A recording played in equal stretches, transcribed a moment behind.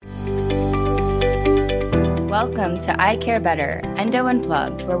Welcome to I Care Better, Endo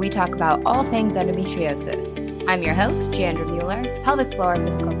Unplugged, where we talk about all things endometriosis. I'm your host, Chandra Mueller, pelvic floor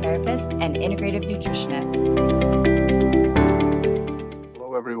physical therapist and integrative nutritionist.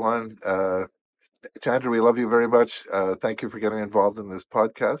 Hello, everyone. Chandra, we love you very much. Thank you for getting involved in this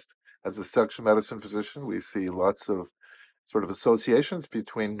podcast. As a sexual medicine physician, we see lots of sort of associations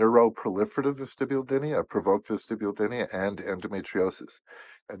between neuroproliferative vestibulodynia, provoked vestibulodynia, and endometriosis.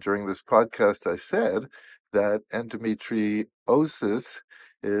 And during this podcast, I said that endometriosis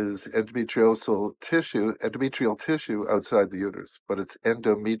is endometrial tissue outside the uterus, but it's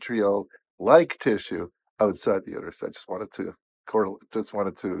endometrial-like tissue outside the uterus. I just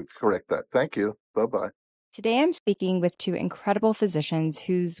wanted to correct that. Thank you. Bye-bye. Today I'm speaking with two incredible physicians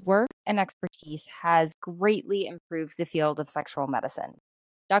whose work and expertise has greatly improved the field of sexual medicine.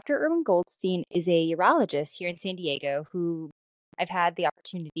 Dr. Irwin Goldstein is a urologist here in San Diego who I've had the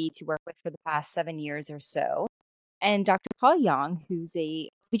opportunity to work with for the past 7 years or so. And Dr. Paul Yong, who's a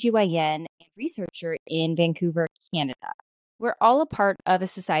OBGYN and researcher in Vancouver, Canada. We're all a part of a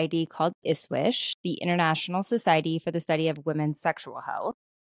society called ISWISH, the International Society for the Study of Women's Sexual Health.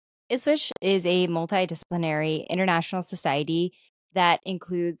 ISWISH is a multidisciplinary international society that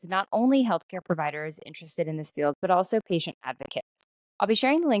includes not only healthcare providers interested in this field, but also patient advocates. I'll be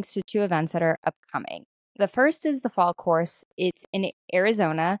sharing the links to two events that are upcoming. The first is the fall course. It's in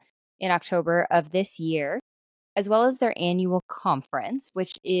Arizona in October of this year, as well as their annual conference,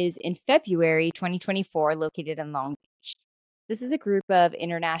 which is in February 2024, located in Long Beach. This is a group of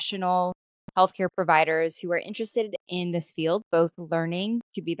international healthcare providers who are interested in this field, both learning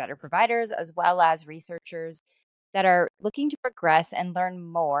to be better providers as well as researchers that are looking to progress and learn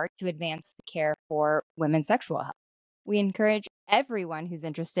more to advance the care for women's sexual health. We encourage everyone who's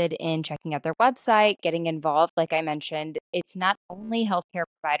interested in checking out their website, getting involved. Like I mentioned, it's not only healthcare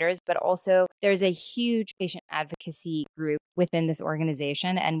providers, but also there's a huge patient advocacy group within this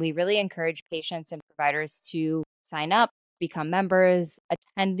organization. And we really encourage patients and providers to sign up, become members,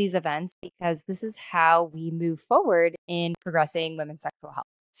 attend these events, because this is how we move forward in progressing women's sexual health.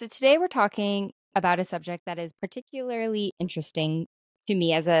 So today we're talking about a subject that is particularly interesting to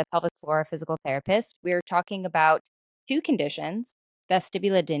me as a pelvic floor physical therapist. We're talking about two conditions,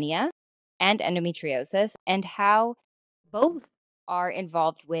 vestibulodynia and endometriosis, and how both are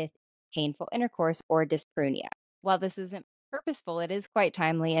involved with painful intercourse or dyspareunia. While this isn't purposeful, it is quite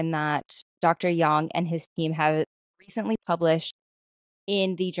timely in that Dr. Yong and his team have recently published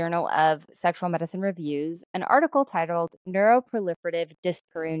in the Journal of Sexual Medicine Reviews an article titled Neuroproliferative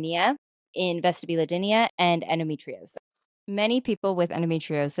Dyspareunia in Vestibulodynia and Endometriosis. Many people with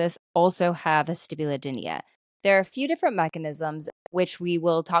endometriosis also have vestibulodynia. There are a few different mechanisms, which we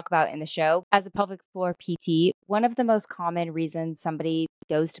will talk about in the show. As a pelvic floor PT, one of the most common reasons somebody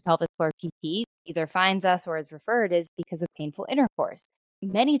goes to pelvic floor PT, either finds us or is referred, is because of painful intercourse.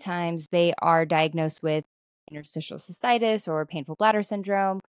 Many times they are diagnosed with interstitial cystitis or painful bladder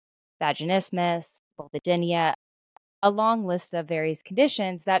syndrome, vaginismus, vulvodynia, a long list of various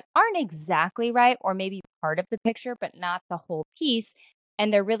conditions that aren't exactly right or maybe part of the picture, but not the whole piece.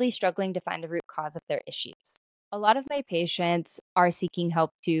 And they're really struggling to find the root cause of their issues. A lot of my patients are seeking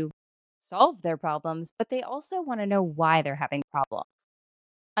help to solve their problems, but they also want to know why they're having problems.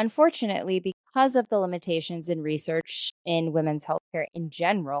 Unfortunately, because of the limitations in research in women's healthcare in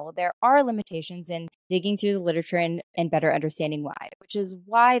general, there are limitations in digging through the literature and better understanding why, which is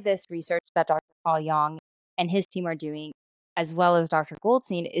why this research that Dr. Paul Yong and his team are doing, as well as Dr.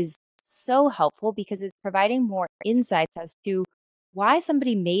 Goldstein, is so helpful because it's providing more insights as to why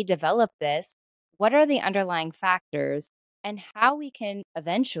somebody may develop this, what are the underlying factors, and how we can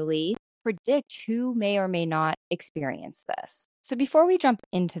eventually predict who may or may not experience this. So before we jump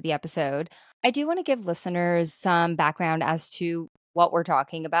into the episode, I do want to give listeners some background as to what we're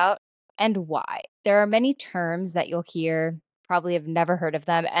talking about and why. There are many terms that you'll hear, probably have never heard of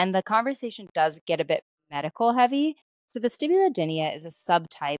them, and the conversation does get a bit medical heavy. So vestibulodynia is a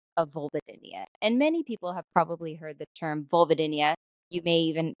subtype of vulvodynia, and many people have probably heard the term vulvodynia. You may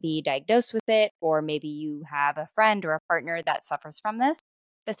even be diagnosed with it, or maybe you have a friend or a partner that suffers from this.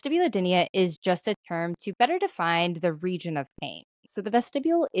 Vestibulodynia is just a term to better define the region of pain. So the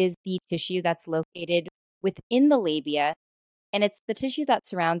vestibule is the tissue that's located within the labia, and it's the tissue that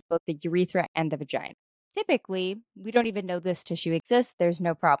surrounds both the urethra and the vagina. Typically, we don't even know this tissue exists. There's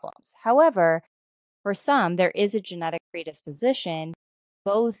no problems. However, for some, there is a genetic predisposition,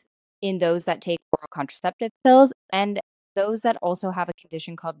 both in those that take oral contraceptive pills and those that also have a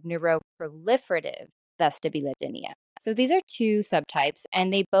condition called neuroproliferative vestibulodynia. So these are two subtypes,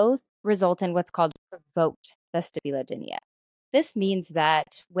 and they both result in what's called provoked vestibulodynia. This means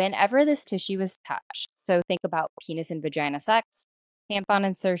that whenever this tissue is touched, so think about penis and vagina sex, tampon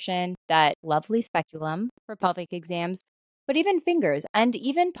insertion, that lovely speculum for pelvic exams, but even fingers and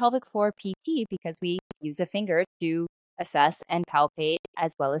even pelvic floor PT because we use a finger to assess and palpate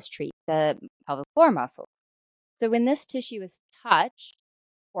as well as treat the pelvic floor muscles. So when this tissue is touched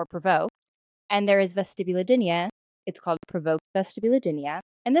or provoked, and there is vestibulodynia, it's called provoked vestibulodynia.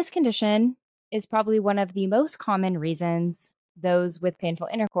 And this condition is probably one of the most common reasons those with painful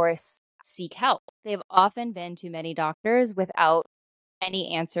intercourse seek help. They've often been to many doctors without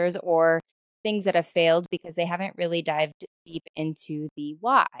any answers or things that have failed because they haven't really dived deep into the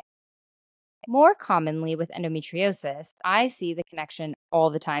why. More commonly with endometriosis, I see the connection all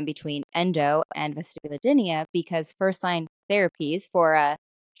the time between endo and vestibulodynia because first line therapies for a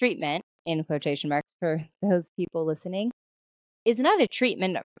treatment, in quotation marks for those people listening, is not a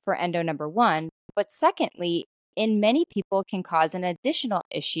treatment for endo number one, but secondly, in many people can cause an additional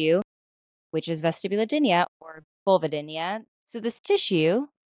issue, which is vestibulodynia or vulvodynia. So this tissue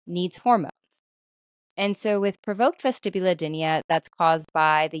needs hormones. And so, with provoked vestibulodynia that's caused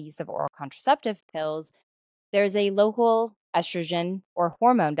by the use of oral contraceptive pills, there's a local estrogen or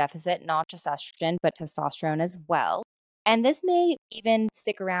hormone deficit, not just estrogen, but testosterone as well. And this may even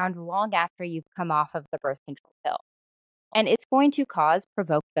stick around long after you've come off of the birth control pill. And it's going to cause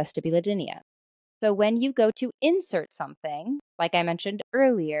provoked vestibulodynia. So, when you go to insert something, like I mentioned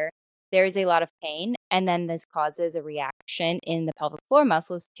earlier, there is a lot of pain, and then this causes a reaction in the pelvic floor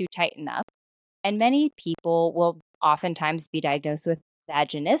muscles to tighten up. And many people will oftentimes be diagnosed with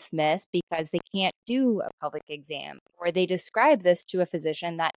vaginismus because they can't do a pelvic exam, or they describe this to a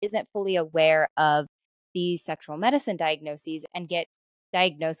physician that isn't fully aware of these sexual medicine diagnoses and get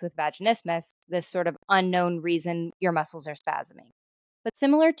diagnosed with vaginismus, this sort of unknown reason your muscles are spasming. But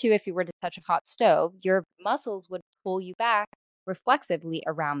similar to if you were to touch a hot stove, your muscles would pull you back reflexively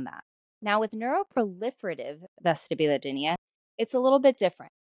around that. Now, with neuroproliferative vestibulodynia, it's a little bit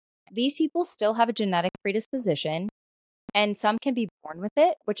different. These people still have a genetic predisposition, and some can be born with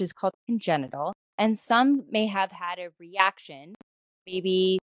it, which is called congenital, and some may have had a reaction,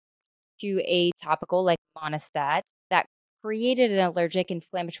 maybe to a topical like Monistat, that created an allergic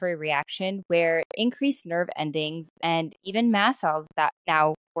inflammatory reaction where increased nerve endings and even mast cells that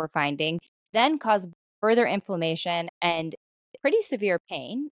now we're finding then cause further inflammation and pretty severe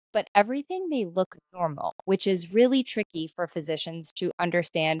pain. But everything may look normal, which is really tricky for physicians to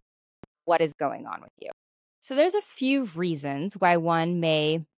understand what is going on with you. So there's a few reasons why one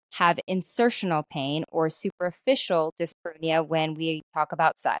may have insertional pain or superficial dyspareunia when we talk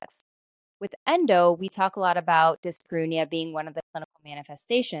about sex. With endo, we talk a lot about dyspareunia being one of the clinical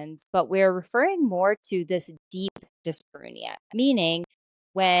manifestations, but we're referring more to this deep dyspareunia, meaning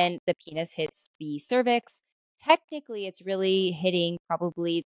when the penis hits the cervix, technically it's really hitting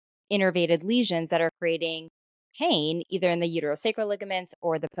probably innervated lesions that are creating pain either in the uterosacral ligaments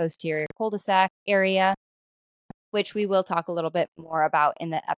or the posterior cul-de-sac area, which we will talk a little bit more about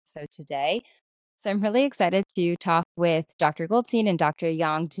in the episode today. So I'm really excited to talk with Dr. Goldstein and Dr.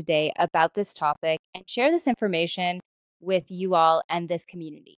 Yong today about this topic and share this information with you all and this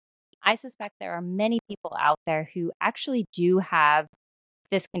community. I suspect there are many people out there who actually do have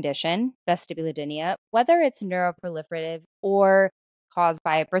this condition, vestibulodynia, whether it's neuroproliferative or caused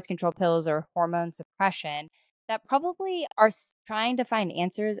by birth control pills or hormone suppression, that probably are trying to find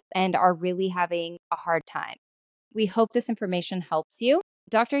answers and are really having a hard time. We hope this information helps you.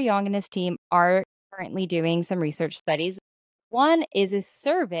 Dr. Yong and his team are currently doing some research studies. One is a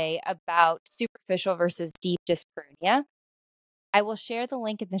survey about superficial versus deep dyspareunia. I will share the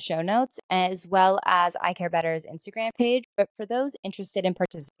link in the show notes as well as I Care Better's Instagram page. But for those interested in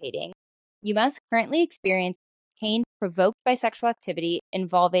participating, you must currently experience pain provoked by sexual activity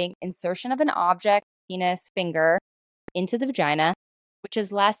involving insertion of an object, penis, finger, into the vagina, which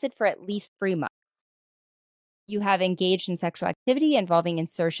has lasted for at least 3 months. You have engaged in sexual activity involving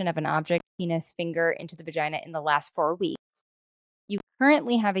insertion of an object, penis, finger into the vagina in the last 4 weeks. You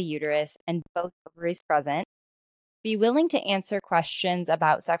currently have a uterus and both ovaries present. Be willing to answer questions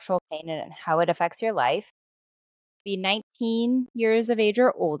about sexual pain and how it affects your life. Be 19 years of age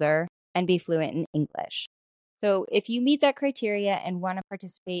or older and be fluent in English. So if you meet that criteria and want to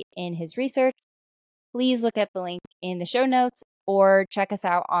participate in his research, please look at the link in the show notes or check us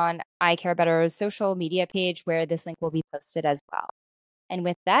out on I Care Better's social media page where this link will be posted as well. And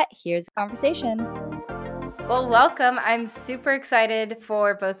with that, here's the conversation. Well, welcome. I'm super excited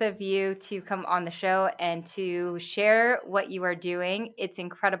for both of you to come on the show and to share what you are doing. It's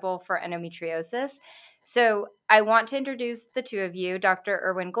incredible for endometriosis. So I want to introduce the two of you, Dr.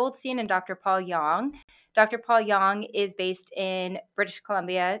 Irwin Goldstein and Dr. Paul Yong. Dr. Paul Yong is based in British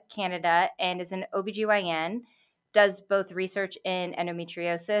Columbia, Canada, and is an OBGYN, does both research in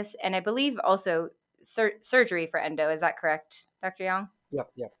endometriosis and I believe also surgery for endo. Is that correct, Dr. Yong? Yep,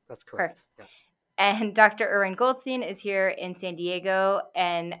 that's Perfect. correct. Yeah. And Dr. Irwin Goldstein is here in San Diego,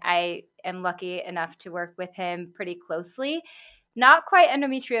 and I am lucky enough to work with him pretty closely. Not quite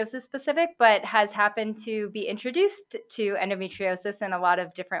endometriosis specific, but has happened to be introduced to endometriosis in a lot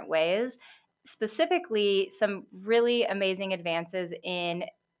of different ways. Specifically, some really amazing advances in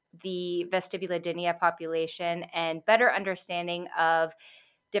the Vestibulodynia population and better understanding of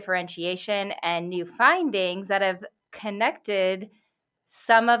differentiation and new findings that have connected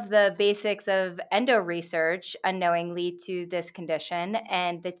some of the basics of endo research unknowingly to this condition.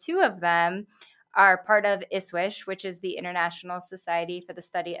 And the two of them are part of ISWISH, which is the International Society for the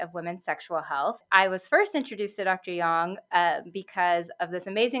Study of Women's Sexual Health. I was first introduced to Dr. Yong because of this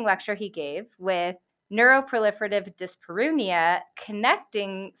amazing lecture he gave with neuroproliferative dyspareunia,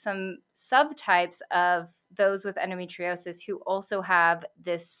 connecting some subtypes of those with endometriosis who also have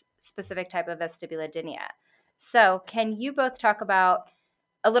this specific type of vestibulodynia. So, can you both talk about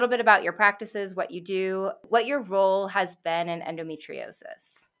a little bit about your practices, what you do, what your role has been in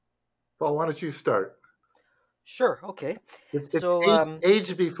endometriosis? Paul, why don't you start? Sure. Okay. It's So,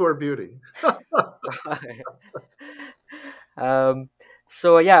 age before beauty. um,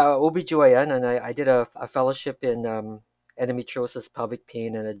 so yeah, OBGYN, and I did a fellowship in endometriosis, pelvic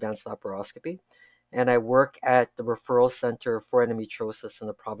pain, and advanced laparoscopy. And I work at the Referral Center for Endometriosis in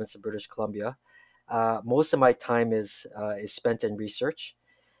the province of British Columbia. Most of my time is spent in research.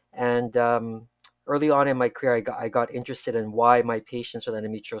 And early on in my career, I got interested in why my patients with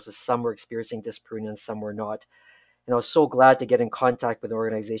endometriosis, some were experiencing dyspareunia and some were not. And I was so glad to get in contact with an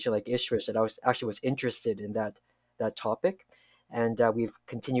organization like ISWISH that I was interested in that topic. And we've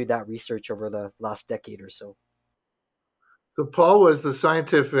continued that research over the last decade or so. So Paul was the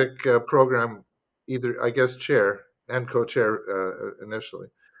scientific program, either I guess chair and co-chair initially,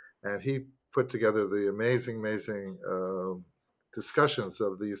 and he put together the amazing discussions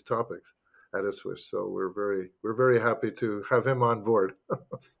of these topics at ISWISH. So we're very happy to have him on board.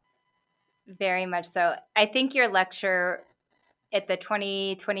 Very much so. I think your lecture at the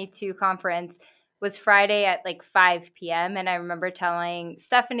 2022 conference was Friday at like 5 p.m. And I remember telling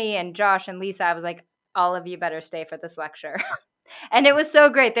Stephanie and Josh and Lisa, I was like, all of you better stay for this lecture. And it was so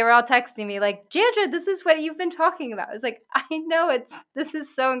great. They were all texting me like, Jandra, this is what you've been talking about. I was like, I know this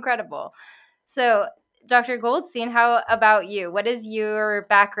is so incredible. So Dr. Goldstein, how about you? What is your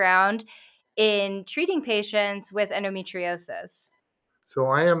background in treating patients with endometriosis? So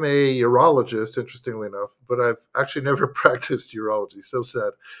I am a urologist, interestingly enough, but I've actually never practiced urology. So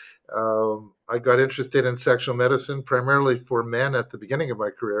sad. I got interested in sexual medicine primarily for men at the beginning of my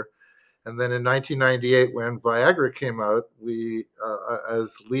career. And then in 1998, when Viagra came out,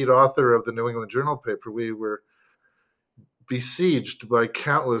 as lead author of the New England Journal paper, we were besieged by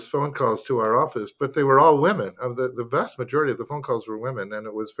countless phone calls to our office, but they were all women. The vast majority of the phone calls were women. And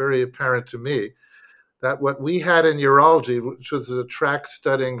it was very apparent to me that what we had in urology, which was a track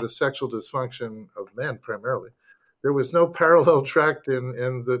studying the sexual dysfunction of men primarily, there was no parallel track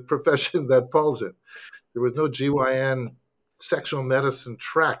in the profession that Paul's in. There was no GYN sexual medicine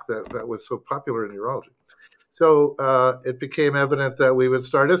track that was so popular in urology. So it became evident that we would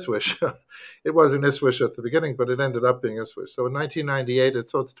start ISWISH. It wasn't ISWISH at the beginning, but it ended up being ISWISH. So in 1998,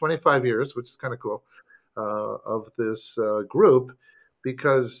 it's 25 years, which is kind of cool, of this group,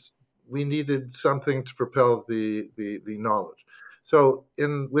 because we needed something to propel the knowledge. So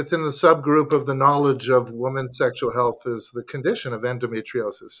within the subgroup of the knowledge of women's sexual health is the condition of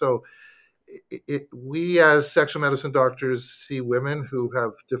endometriosis. So we as sexual medicine doctors see women who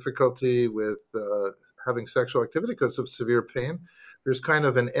have difficulty with having sexual activity because of severe pain. There's kind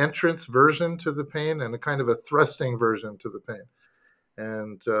of an entrance version to the pain and a kind of a thrusting version to the pain.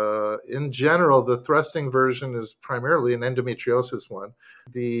 And in general, the thrusting version is primarily an endometriosis one.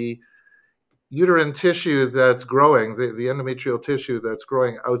 The uterine tissue that's growing, the endometrial tissue that's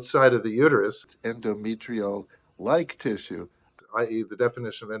growing outside of the uterus, endometrial like tissue, i.e., the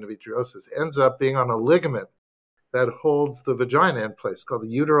definition of endometriosis, ends up being on a ligament that holds the vagina in place, called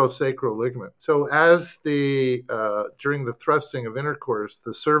the uterosacral ligament. So as during the thrusting of intercourse,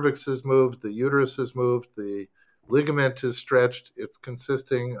 the cervix is moved, the uterus is moved, the ligament is stretched. It's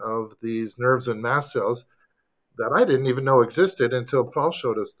consisting of these nerves and mast cells that I didn't even know existed until Paul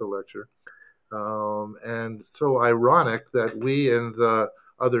showed us the lecture. And so ironic that we in the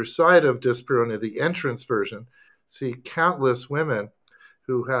other side of dyspareunia, the entrance version, see countless women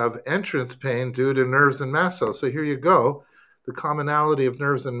who have entrance pain due to nerves and mast cells. So here you go, the commonality of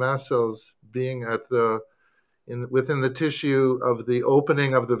nerves and mast cells being at within the tissue of the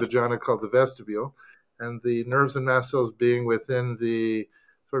opening of the vagina called the vestibule, and the nerves and mast cells being within the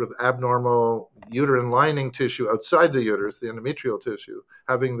sort of abnormal uterine lining tissue outside the uterus, the endometrial tissue,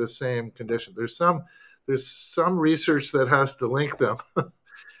 having the same condition. There's some research that has to link them.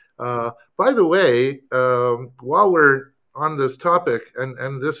 By the way, while we're on this topic,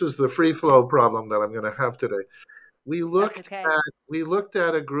 and this is the free flow problem that I'm going to have today, we That's looked okay. at we looked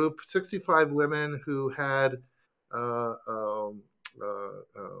at a group, 65 women who had uh, um,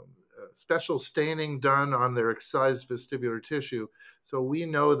 special staining done on their excised vestibular tissue. So we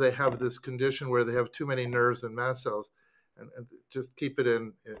know they have this condition where they have too many nerves and mast cells, and just keep it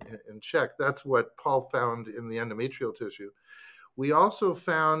in check. That's what Paul found in the endometrial tissue. We also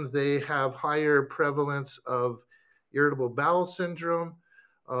found they have higher prevalence of irritable bowel syndrome,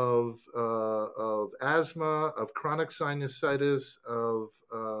 of asthma, of chronic sinusitis, of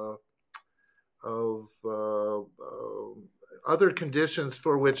other conditions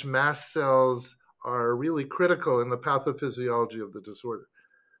for which mast cells are really critical in the pathophysiology of the disorder.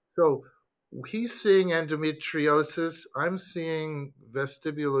 So he's seeing endometriosis. I'm seeing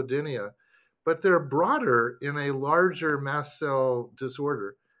vestibulodynia, but they're broader in a larger mast cell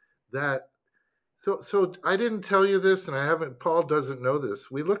disorder. That so I didn't tell you this, and I haven't. Paul doesn't know this.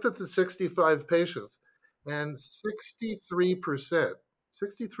 We looked at the 65 patients, and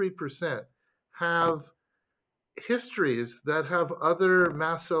 63% have histories that have other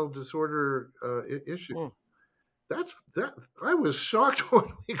mast cell disorder issues. Mm. That I was shocked when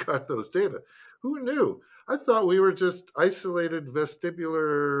we got those data. Who knew? I thought we were just isolated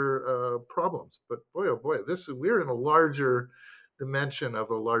vestibular problems, but boy, oh boy, we're in a larger dimension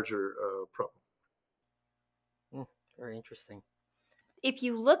of a larger problem. Mm. Very interesting. If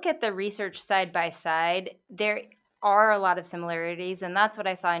you look at the research side by side, there are a lot of similarities, and that's what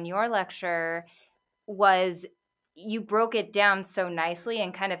I saw in your lecture. Was you broke it down so nicely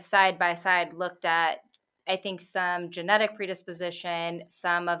and kind of side by side looked at, I think, some genetic predisposition,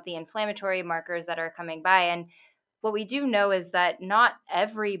 some of the inflammatory markers that are coming by. And what we do know is that not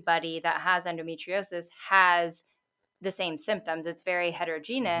everybody that has endometriosis has the same symptoms. It's very Mm-hmm.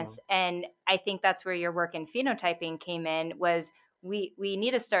 heterogeneous. And I think that's where your work in phenotyping came in. Was we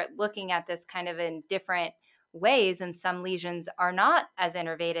need to start looking at this kind of in different ways, and some lesions are not as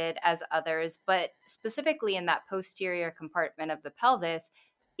innervated as others, but specifically in that posterior compartment of the pelvis,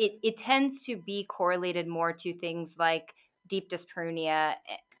 it tends to be correlated more to things like deep dyspareunia,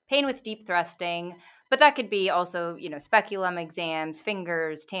 pain with deep thrusting, but that could be also, speculum exams,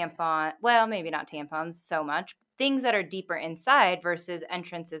 fingers, tampon. Well, maybe not tampons so much. Things that are deeper inside versus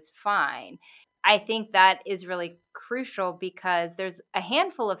entrance is fine. I think that is really crucial because there's a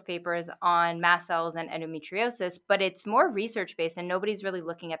handful of papers on mast cells and endometriosis, but it's more research based and nobody's really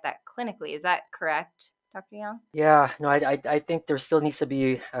looking at that clinically. Is that correct, Dr. Young? Yeah, no, I think there still needs to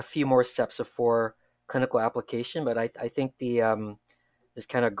be a few more steps before clinical application, but I think there's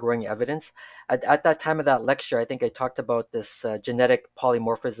kind of growing evidence. At that time of that lecture, I think I talked about this genetic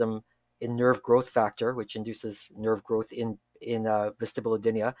polymorphism in nerve growth factor, which induces nerve growth in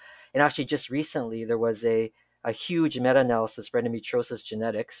vestibulodynia. And actually, just recently, there was a huge meta-analysis for endometriosis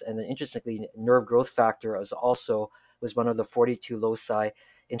genetics, and then interestingly, nerve growth factor was one of the 42 loci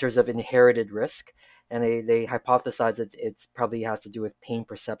in terms of inherited risk. And they hypothesized that it probably has to do with pain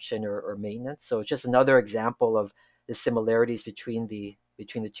perception or maintenance. So it's just another example of the similarities between the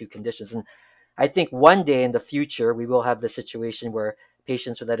two conditions. And I think one day in the future we will have the situation where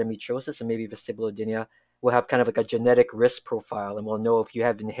patients with endometriosis and maybe vestibulodynia will have kind of like a genetic risk profile, and we'll know if you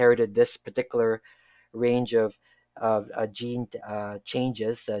have inherited this particular range of gene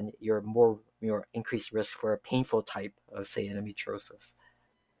changes, then you're more increased risk for a painful type of, say, endometriosis.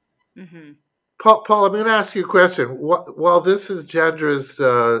 Mm-hmm. Paul, I'm going to ask you a question. While this is Jendra's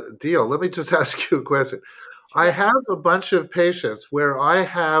deal, let me just ask you a question. I Sure. have a bunch of patients where I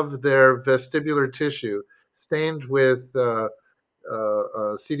have their vestibular tissue stained with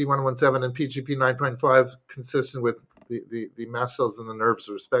CD117 and PGP 9.5, consistent with the mast cells and the nerves,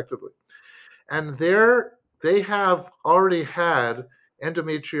 respectively. And they have already had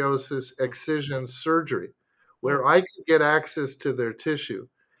endometriosis excision surgery, Hmm. where I could get access to their tissue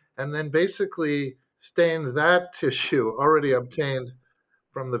and then basically stain that tissue already obtained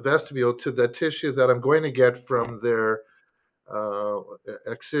from the vestibule to the tissue that I'm going to get from their uh,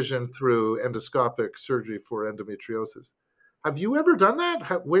 excision through endoscopic surgery for endometriosis. Have you ever done that?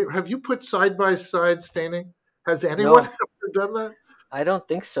 Have you put side by side staining? Has anyone No, ever done that? I don't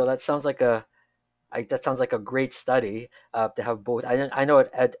think so. That sounds like a that sounds like a great study to have both. I know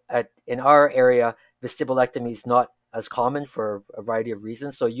at in our area, vestibulectomy is not as common for a variety of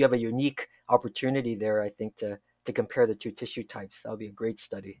reasons. So you have a unique opportunity there, I think, to compare the two tissue types. That would be a great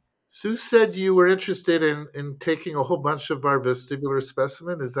study. Sue said you were interested in taking a whole bunch of our vestibular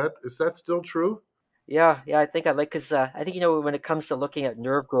specimen. Is that still true? Yeah, yeah, I think I'd like because I think when it comes to looking at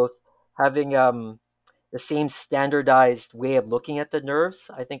nerve growth, having the same standardized way of looking at the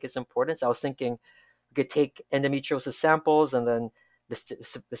nerves, I think is important. So I was thinking we could take endometriosis samples and then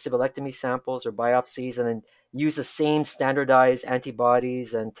vestibulectomy samples or biopsies, and then use the same standardized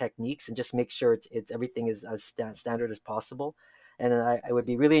antibodies and techniques, and just make sure it's everything is as standard as possible. And I would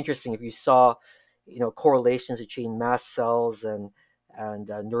be really interesting if you saw, correlations between mast cells and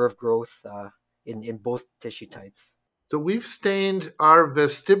nerve growth in both tissue types. So we've stained our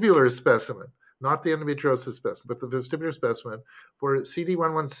vestibular specimen, not the endometriosis specimen, but the vestibular specimen for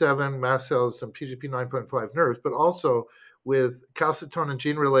CD117 mast cells and PGP9.5 nerves, but also with calcitonin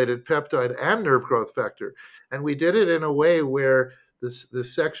gene-related peptide and nerve growth factor. And we did it in a way where the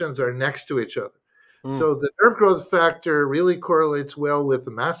sections are next to each other. Mm, So the nerve growth factor really correlates well with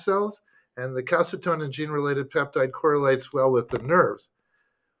the mast cells, and the calcitonin gene-related peptide correlates well with the nerves.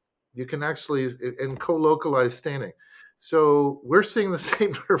 You can actually in co-localized staining. So we're seeing the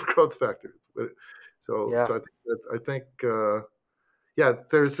same nerve growth factors. So yeah. I think yeah,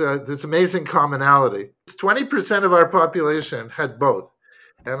 there's this amazing commonality. 20% of our population had both,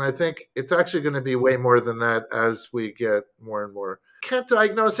 and I think it's actually going to be way more than that as we get more and more. Can't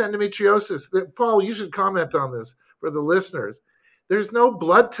diagnose endometriosis. Paul, you should comment on this for the listeners. There's no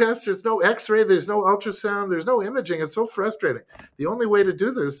blood test, there's no x-ray, there's no ultrasound, there's no imaging. It's so frustrating. The only way to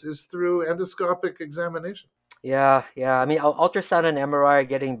do this is through endoscopic examination. Yeah, yeah. I mean, ultrasound and MRI are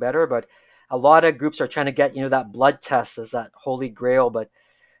getting better, but a lot of groups are trying to get, that blood test as that holy grail. But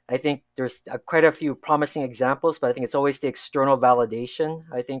I think there's quite a few promising examples, but I think it's always the external validation.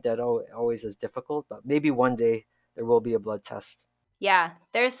 I think that always is difficult, but maybe one day there will be a blood test. Yeah,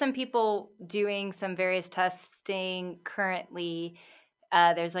 there's some people doing some various testing currently.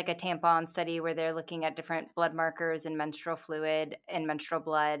 There's like a tampon study where they're looking at different blood markers and menstrual fluid and menstrual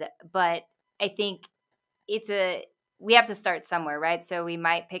blood. But I think we have to start somewhere, right? So we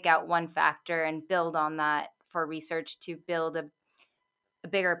might pick out one factor and build on that for research to build a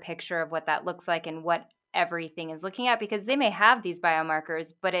bigger picture of what that looks like and what everything is looking at, because they may have these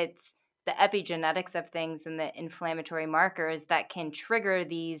biomarkers, but it's the epigenetics of things and the inflammatory markers that can trigger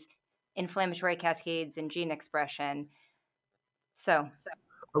these inflammatory cascades and gene expression. So,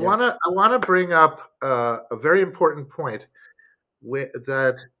 Yeah. I want to bring up a very important point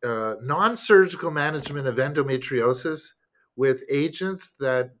that non-surgical management of endometriosis with agents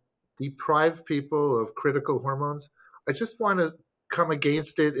that deprive people of critical hormones. I just want to come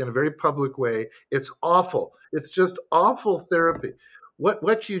against it in a very public way. It's awful. It's just awful therapy.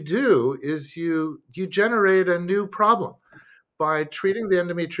 What you do is you generate a new problem by treating the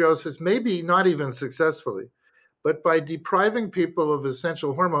endometriosis, maybe not even successfully, but by depriving people of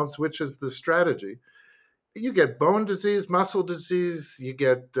essential hormones, which is the strategy. You get bone disease, muscle disease, you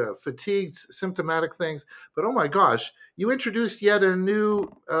get fatigue, symptomatic things. But oh my gosh, you introduced yet a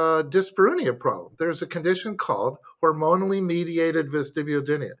new dyspareunia problem. There's a condition called hormonally mediated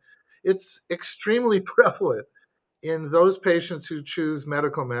vestibulodynia. It's extremely prevalent in those patients who choose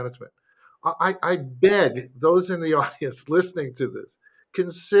medical management. I beg those in the audience listening to this,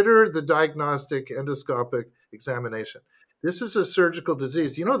 consider the diagnostic endoscopic examination. This is a surgical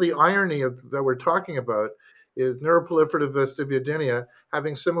disease. You know, the irony that we're talking about is neuroproliferative vestibulodynia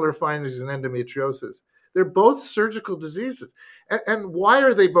having similar findings in endometriosis. They're both surgical diseases. And why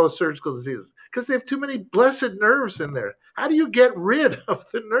are they both surgical diseases? Because they have too many blessed nerves in there. How do you get rid of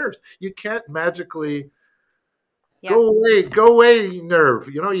the nerves? You can't magically yeah. go away, nerve.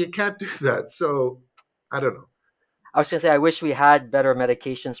 You can't do that. So I don't know. I was gonna say I wish we had better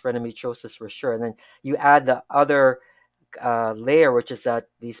medications for endometriosis for sure. And then you add the other layer, which is that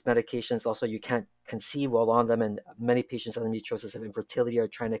these medications also you can't conceive while on them, and many patients with endometriosis have infertility or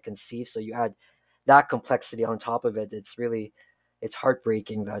trying to conceive. So you add that complexity on top of it. It's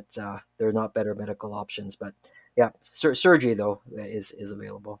heartbreaking that there are not better medical options. But yeah, surgery though is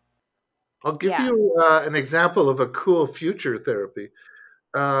available. I'll give Yeah. you an example of a cool future therapy.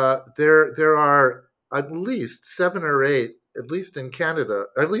 There are at least 7 or 8, at least in Canada,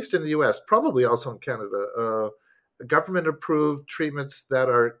 at least in the U.S., probably also in Canada, government approved treatments that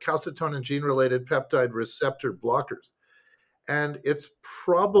are calcitonin gene related peptide receptor blockers. And it's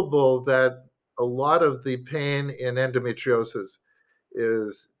probable that a lot of the pain in endometriosis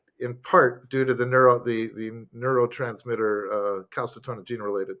is in part due to the neurotransmitter calcitonin gene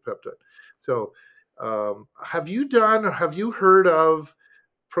related peptide. So Have you heard of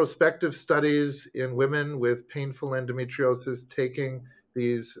prospective studies in women with painful endometriosis taking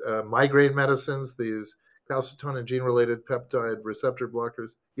these migraine medicines, these calcitonin gene-related peptide receptor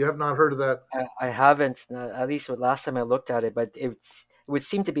blockers? You have not heard of that? I haven't, at least with last time I looked at it, but it would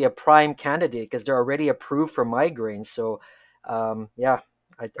seem to be a prime candidate because they're already approved for migraines. So, yeah,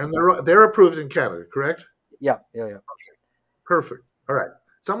 And they're approved in Canada, correct? yeah, yeah, yeah. Perfect. All right.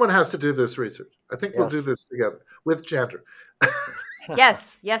 Someone has to do this research. I think we'll do Yes. this together with Chandra.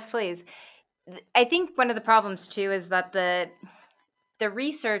 Yes, yes, please. I think one of the problems too is that the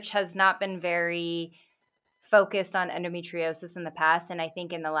research has not been very focused on endometriosis in the past, and I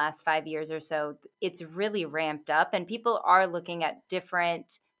think in the last 5 years or so it's really ramped up and people are looking at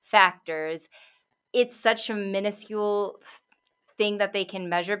different factors. It's such a minuscule thing that they can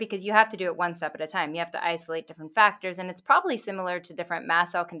measure because you have to do it one step at a time. You have to isolate different factors, and it's probably similar to different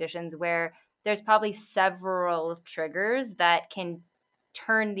mast cell conditions where there's probably several triggers that can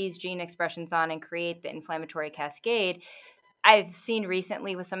turn these gene expressions on and create the inflammatory cascade. I've seen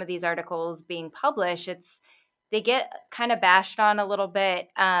recently with some of these articles being published, they get kind of bashed on a little bit,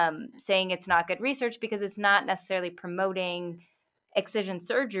 saying it's not good research because it's not necessarily promoting excision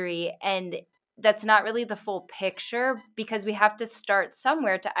surgery, and that's not really the full picture because we have to start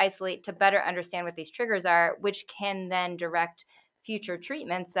somewhere to isolate to better understand what these triggers are, which can then direct future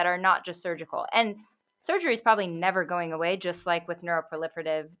treatments that are not just surgical. And surgery is probably never going away, just like with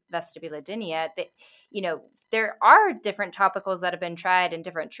neuroproliferative vestibulodynia. There are different topicals that have been tried and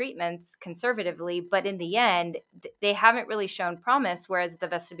different treatments conservatively, but in the end, they haven't really shown promise, whereas the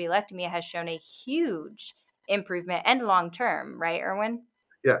vestibulectomy has shown a huge improvement and long term, right, Irwin?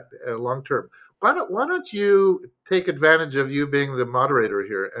 Yeah, long term. Why don't you take advantage of you being the moderator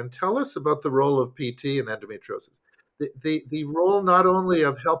here and tell us about the role of PT in endometriosis? The role not only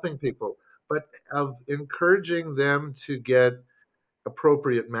of helping people, but of encouraging them to get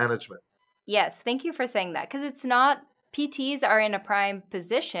appropriate management. Yes, thank you for saying that because it's not, PTs are in a prime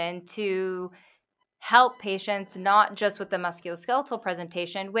position to help patients not just with the musculoskeletal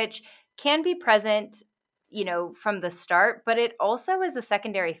presentation, which can be present, from the start, but it also is a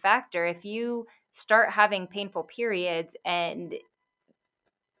secondary factor. If you start having painful periods, and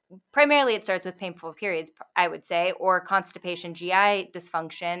primarily it starts with painful periods, I would say, or constipation, GI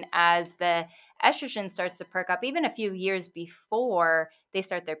dysfunction, as the estrogen starts to perk up even a few years before they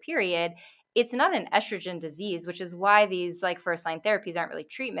start their period. It's not an estrogen disease, which is why these like first line therapies aren't really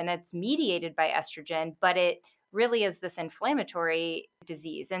treatment. It's mediated by estrogen, but it really is this inflammatory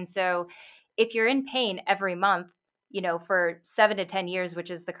disease. And so if you're in pain every month, for 7 to 10 years, which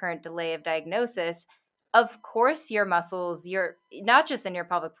is the current delay of diagnosis, of course your muscles, you're not just in your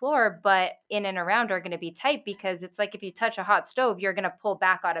pelvic floor but in and around, are going to be tight because it's like if you touch a hot stove, you're going to pull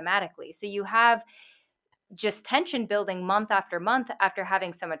back automatically. So you have just tension building month after month after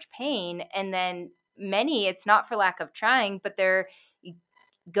having so much pain. And then many, it's not for lack of trying, but they're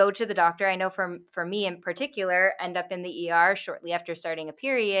go to the doctor. I know for me in particular, end up in the ER shortly after starting a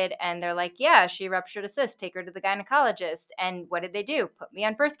period, and they're like, "Yeah, she ruptured a cyst. Take her to the gynecologist." And what did they do? Put me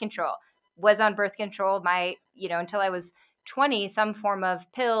on birth control. Was on birth control until I was 20, some form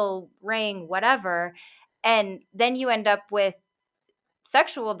of pill, ring, whatever. And then you end up with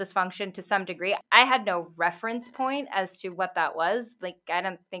sexual dysfunction to some degree. I had no reference point as to what that was. Like, I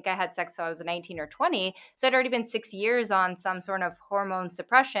don't think I had sex till I was 19 or 20. So I'd already been 6 years on some sort of hormone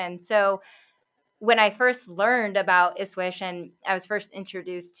suppression. So when I first learned about ISWISH and I was first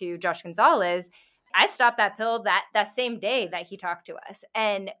introduced to Josh Gonzalez, I stopped that pill that same day that he talked to us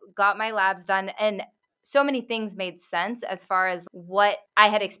and got my labs done. And so many things made sense as far as what I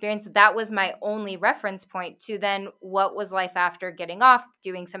had experienced. That was my only reference point to then what was life after getting off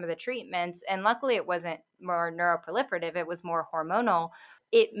doing some of the treatments. And luckily it wasn't more neuroproliferative, it was more hormonal.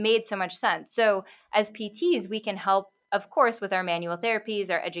 It made so much sense. So as PTs, we can help, of course, with our manual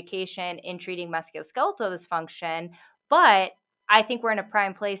therapies, our education in treating musculoskeletal dysfunction. But I think we're in a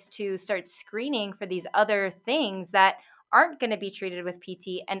prime place to start screening for these other things that aren't going to be treated with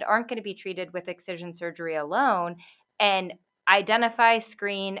PT and aren't going to be treated with excision surgery alone, and identify,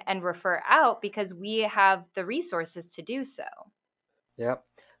 screen, and refer out because we have the resources to do so. Yeah.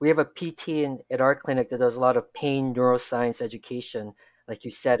 We have a PT at our clinic that does a lot of pain neuroscience education, like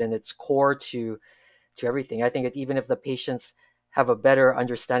you said, and it's core to everything. I think even if the patients have a better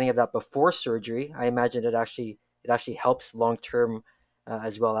understanding of that before surgery, I imagine it actually helps long term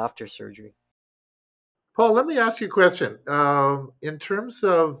as well after surgery. Paul, let me ask you a question. In terms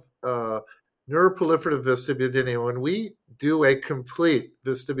of neuroproliferative vestibulodynia, when we do a complete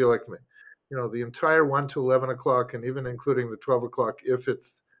vestibulectomy, the entire 1 to 11 o'clock, and even including the 12 o'clock if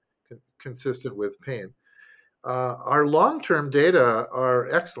it's consistent with pain. Our long-term data are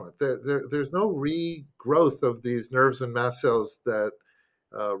excellent. There's no regrowth of these nerves and mast cells that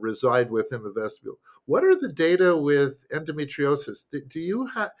reside within the vestibule. What are the data with endometriosis? Do you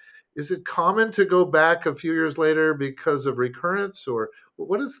have? Is it common to go back a few years later because of recurrence, or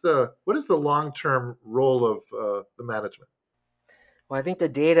what is the long-term role of the management? Well, I think the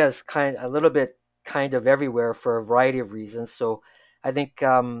data is a little bit kind of everywhere for a variety of reasons. So I think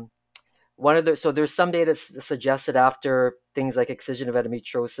there's some data suggested after things like excision of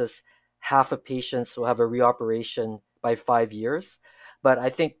endometriosis, half of patients will have a reoperation by 5 years. But I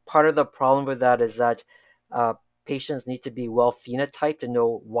think part of the problem with that is that uh, patients need to be well phenotyped to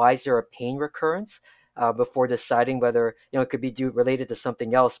know why is there a pain recurrence before deciding whether it could be related to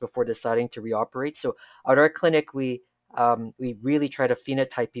something else before deciding to reoperate. So at our clinic, we really try to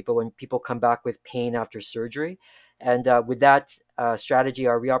phenotype people when people come back with pain after surgery, and with that strategy,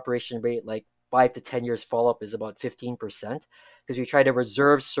 our reoperation rate, like 5 to 10 years follow up, is about 15%, because we try to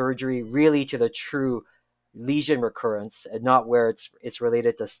reserve surgery really to the true lesion recurrence and not where it's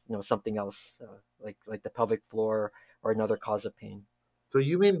related to something else, like the pelvic floor or another cause of pain. So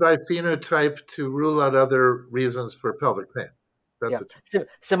you mean by phenotype to rule out other reasons for pelvic pain? That's Yeah, what you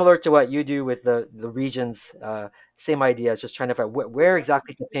similar to what you do with the regions. Same idea. It's just trying to find where What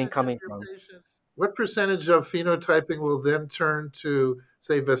exactly is the pain percentage of coming your from. patients? What percentage of phenotyping will then turn to,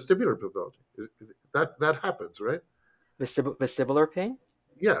 say, vestibular pathology? That happens, right? Vestibular pain.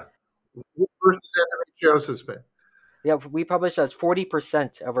 Yeah. Versus endometriosis pain. Yeah, we published as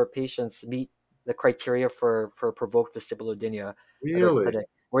 40% of our patients meet the criteria for provoked vestibulodynia at our Really? clinic,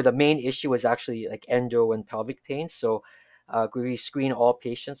 where the main issue is actually like endo and pelvic pain. So we screen all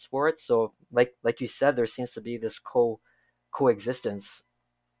patients for it. So like you said, there seems to be this coexistence.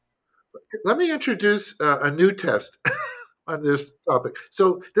 Let me introduce a new test on this topic.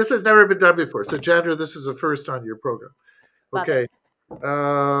 So this has never been done before. So, Chandra, this is a first on your program. Love it. Okay.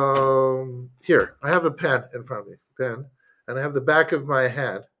 Here, I have a pen in front of me, pen, and I have the back of my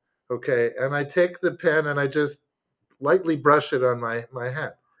hand. Okay, and I take the pen and I just lightly brush it on my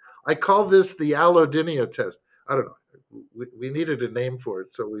hand. I call this the allodynia test. I don't know. We needed a name for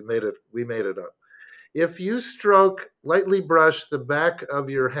it, so we made it up. If you stroke, lightly brush the back of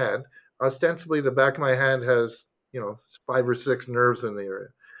your hand, ostensibly the back of my hand has, 5 or 6 nerves in the area,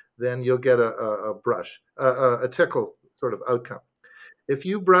 then you'll get a brush, a tickle sort of outcome. If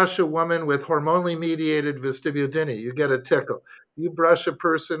you brush a woman with hormonally mediated vestibulodynia, you get a tickle. You brush a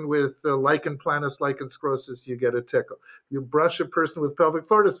person with lichen planus, lichen sclerosis, you get a tickle. You brush a person with pelvic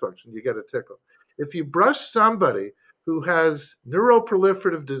floor dysfunction, you get a tickle. If you brush somebody who has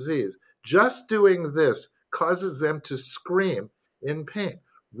neuroproliferative disease, just doing this causes them to scream in pain.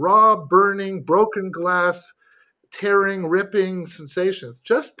 Raw, burning, broken glass, tearing, ripping sensations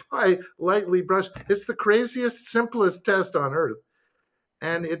just by lightly brushing. It's the craziest, simplest test on earth,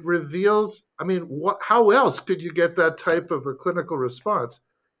 and it reveals, I mean, how else could you get that type of a clinical response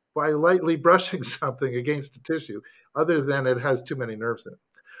by lightly brushing something against the tissue other than it has too many nerves in it?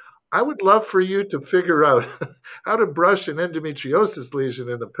 I would love for you to figure out how to brush an endometriosis lesion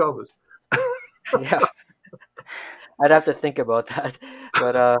in the pelvis. Yeah, I'd have to think about that,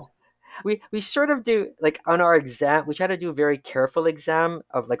 but we sort of do, like, on our exam, we try to do a very careful exam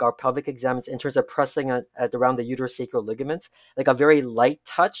of like our pelvic exams in terms of pressing at around the uterosacral ligaments, like a very light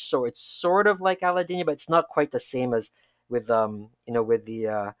touch. So it's sort of like allodynia, but it's not quite the same as with with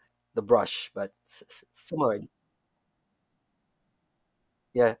the brush, but similar.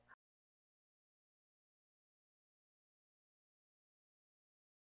 Yeah.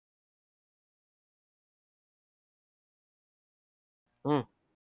 Mm,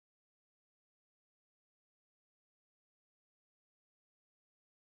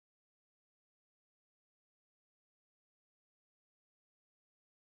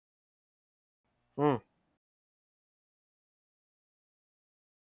 mm,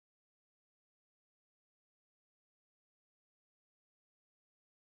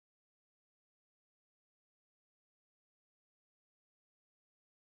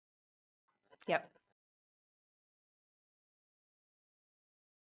 Yep.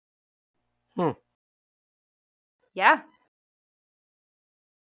 mm, Yeah,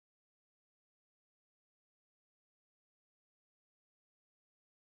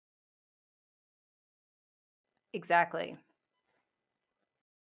 exactly. mm,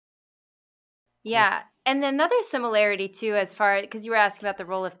 Yeah. And another similarity too, as far because you were asking about the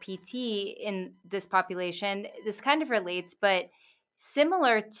role of PT in this population, this kind of relates, but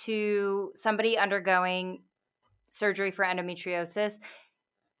similar to somebody undergoing surgery for endometriosis,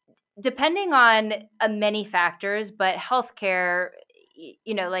 depending on many factors, but healthcare,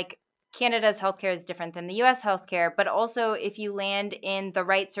 like Canada's healthcare is different than the US healthcare, but also if you land in the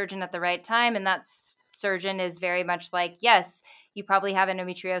right surgeon at the right time, and that surgeon is very much like, yes, you probably have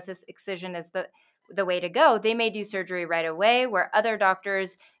endometriosis, excision is the way to go. They may do surgery right away, where other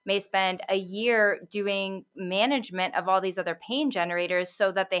doctors may spend a year doing management of all these other pain generators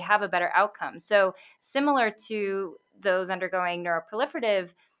so that they have a better outcome. So similar to those undergoing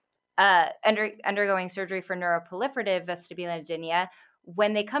undergoing surgery for neuroproliferative vestibulodynia,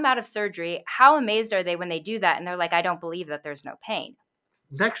 when they come out of surgery, how amazed are they when they do that? And they're like, I don't believe that there's no pain.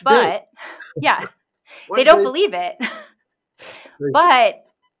 Next day. But yeah, they One don't day. believe it. But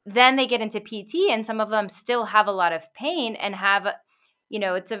then they get into PT, and some of them still have a lot of pain and have,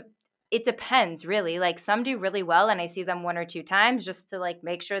 it depends really. Like some do really well, and I see them 1 or 2 times just to like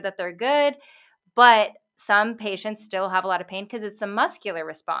make sure that they're good. But some patients still have a lot of pain because it's the muscular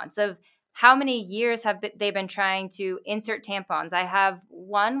response of how many years have they been trying to insert tampons. I have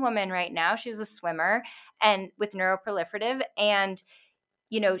one woman right now, she's a swimmer and with neuroproliferative, and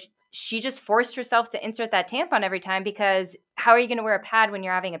she just forced herself to insert that tampon every time, because how are you going to wear a pad when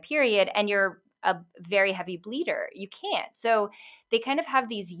you're having a period and you're a very heavy bleeder? You can't. So they kind of have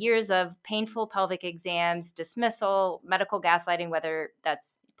these years of painful pelvic exams, dismissal, medical gaslighting, whether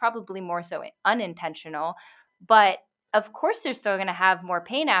that's probably more so unintentional. But of course, they're still going to have more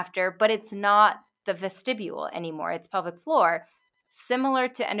pain after, but it's not the vestibule anymore. It's pelvic floor. Similar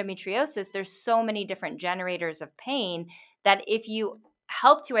to endometriosis, there's so many different generators of pain that if you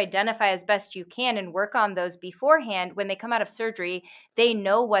help to identify as best you can and work on those beforehand, when they come out of surgery, they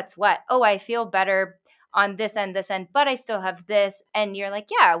know what's what. Oh, I feel better on this end, but I still have this. And you're like,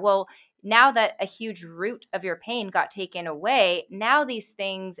 yeah, well, now that a huge root of your pain got taken away, now these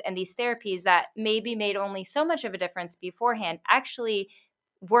things and these therapies that maybe made only so much of a difference beforehand actually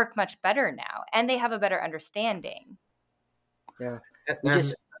work much better now. And they have a better understanding. Yeah.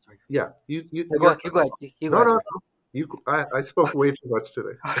 And yeah, you go ahead. You go ahead. I spoke way too much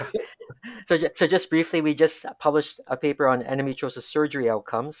today. So just briefly, we just published a paper on endometriosis surgery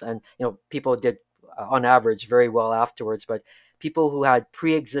outcomes, and people did on average very well afterwards. But people who had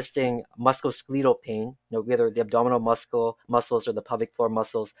pre-existing musculoskeletal pain, whether the abdominal muscles or the pelvic floor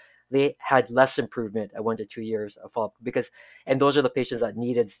muscles, they had less improvement at 1 to 2 years of follow-up, and those are the patients that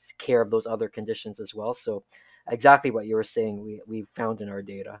needed care of those other conditions as well. So exactly what you were saying, we found in our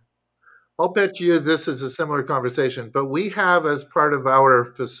data. I'll bet you this is a similar conversation, but we have as part of our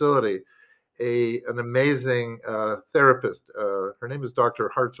facility an amazing therapist. Her name is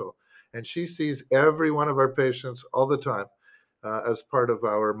Dr. Hartzell, and she sees every one of our patients all the time as part of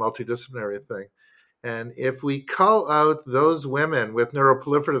our multidisciplinary thing. And if we call out those women with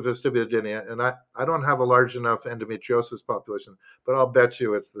neuroproliferative vestibulodynia, and I don't have a large enough endometriosis population, but I'll bet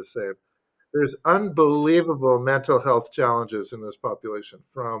you it's the same. There's unbelievable mental health challenges in this population,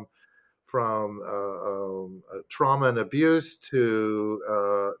 from trauma and abuse to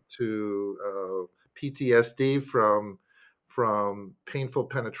PTSD from painful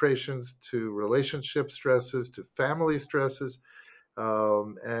penetrations to relationship stresses to family stresses,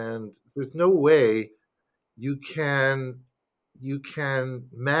 and there's no way you can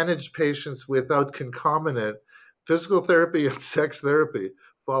manage patients without concomitant physical therapy and sex therapy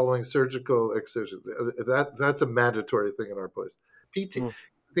following surgical excision. That's a mandatory thing in our place.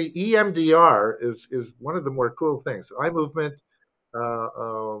 The EMDR is one of the more cool things. Eye movement,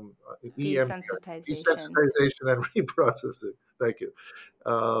 EMDR, desensitization and reprocessing. Thank you.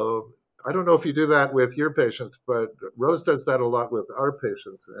 I don't know if you do that with your patients, but Rose does that a lot with our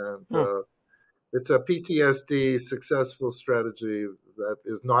patients, and it's a PTSD successful strategy that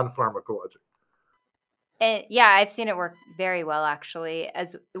is non-pharmacologic. Yeah, I've seen it work very well, actually,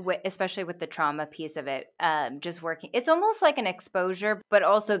 especially with the trauma piece of it. Just working, it's almost like an exposure, but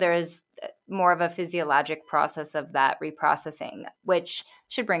also there is more of a physiologic process of that reprocessing, which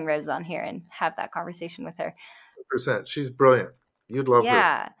should bring Rose on here and have that conversation with her. 100%. She's brilliant. You'd love her.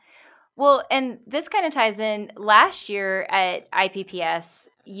 Yeah. Well, and this kind of ties in. Last year at IPPS,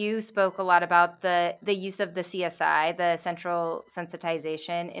 you spoke a lot about the use of the CSI, the Central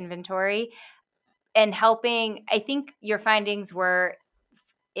Sensitization Inventory, and helping. I think your findings were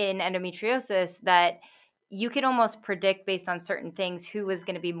in endometriosis that you could almost predict based on certain things who was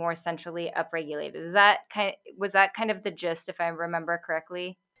going to be more centrally upregulated. Was that kind of the gist, if I remember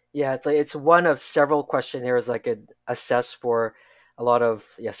correctly? Yeah, it's one of several questionnaires I could assess for a lot of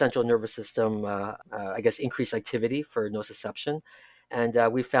central nervous system, I guess, increased activity for nociception, and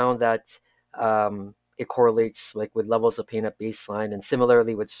we found that it correlates like with levels of pain at baseline, and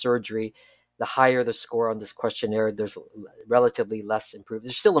similarly with surgery. The higher the score on this questionnaire, there's relatively less improvement.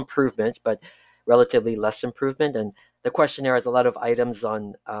 There's still improvement, but relatively less improvement. And the questionnaire has a lot of items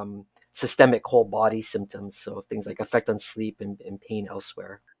on systemic whole body symptoms, so things like effect on sleep and pain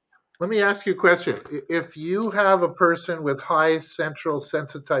elsewhere. Let me ask you a question. If you have a person with high central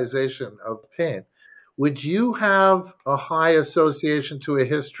sensitization of pain, would you have a high association to a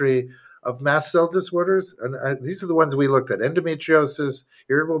history of mast cell disorders? And these are the ones we looked at: endometriosis,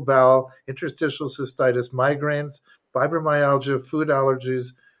 irritable bowel, interstitial cystitis, migraines, fibromyalgia, food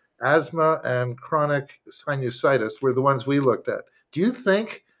allergies, asthma, and chronic sinusitis were the ones we looked at. Do you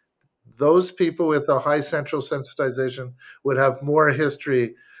think those people with a high central sensitization would have more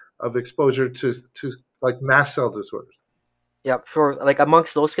history of exposure to like mast cell disorders? Yeah, for like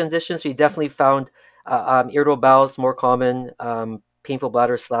amongst those conditions, we definitely found irritable bowels more common, painful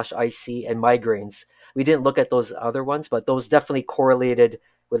bladder slash IC, and migraines. We didn't look at those other ones, but those definitely correlated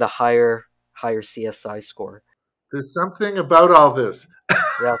with a higher CSI score. There's something about all this.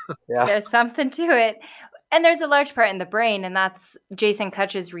 Yeah, yeah, There's something to it. And there's a large part in the brain, and that's Jason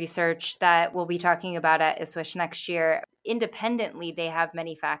Kutch's research that we'll be talking about at ISWISH next year. Independently, they have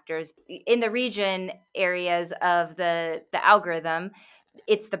many factors. In the region areas of the algorithm,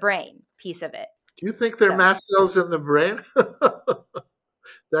 it's the brain piece of it. Do you think there are So mast cells in the brain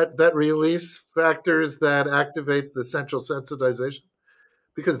that release factors that activate the central sensitization?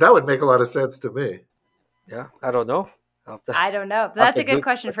 Because that would make a lot of sense to me. yeah. I don't know. I don't know. I'll have That's to a good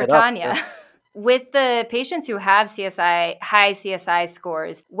question look for it up. Yeah. Tanya. With the patients who have high CSI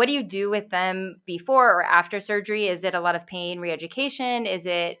scores, what do you do with them before or after surgery? Is it a lot of pain reeducation? Is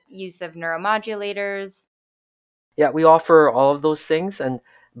it use of neuromodulators? Yeah, we offer all of those things and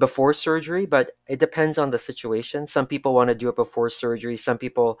before surgery, but it depends on the situation. Some people want to do it before surgery. Some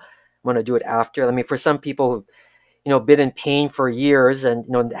people want to do it after. I mean, for some people, been in pain for years and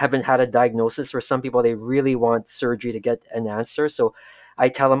haven't had a diagnosis. For some people, they really want surgery to get an answer. So I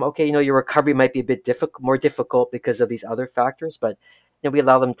tell them, okay, your recovery might be a bit more difficult because of these other factors, but we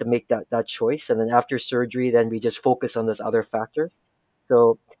allow them to make that choice. And then after surgery, then we just focus on those other factors.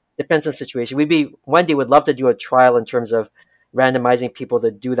 So depends on the situation. We'd be one day would love to do a trial in terms of randomizing people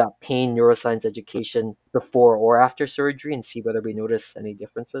to do that pain neuroscience education before or after surgery and see whether we notice any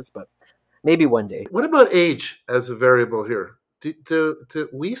differences. But maybe one day. What about age as a variable here? Do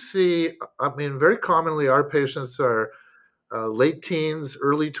we see? I mean, very commonly our patients are late teens,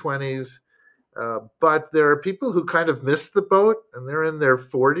 early 20s, but there are people who kind of missed the boat and they're in their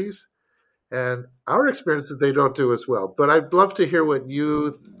 40s. And our experience is they don't do as well. But I'd love to hear what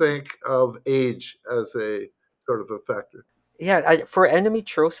you think of age as a sort of a factor. Yeah, for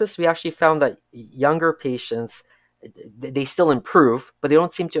endometriosis, we actually found that younger patients they still improve, but they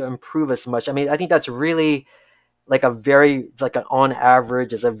don't seem to improve as much. I mean, I think that's really like it's like an on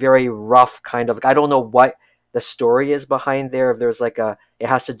average is a very rough kind of. I don't know what the story is behind there. If there's it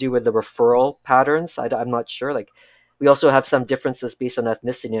has to do with the referral patterns. I'm not sure. Like, we also have some differences based on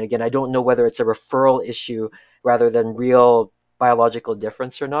ethnicity. And again, I don't know whether it's a referral issue rather than real biological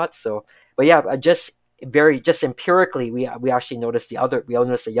difference or not. So, but yeah, just empirically, we actually noticed we all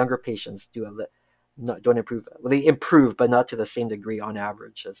noticed the younger patients don't improve. Well, they improve, but not to the same degree on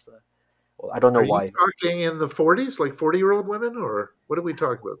average as the. Well, I don't know Are you why. talking in the 40s, like 40-year-old women, or what are we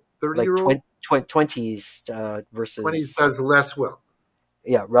talking about? Like 30-year-old? 20s 20s versus does less well.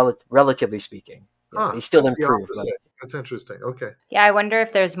 yeah, relatively speaking. Yeah, they Huh, still that's the improve, but opposite. That's interesting. Okay. Yeah, I wonder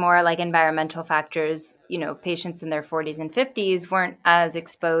if there's more like environmental factors. Patients in their 40s and 50s weren't as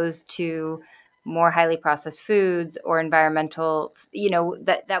exposed to more highly processed foods or environmental,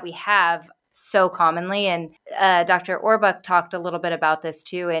 that we have so commonly. And Dr. Orbuck talked a little bit about this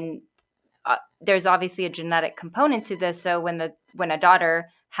too. And there's obviously a genetic component to this. So when a daughter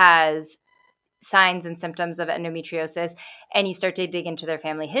has signs and symptoms of endometriosis and you start to dig into their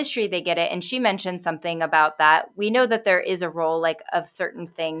family history, they get it. And she mentioned something about that. We know that there is a role of certain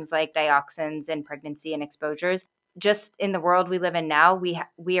things like dioxins in pregnancy and exposures. Just in the world we live in now,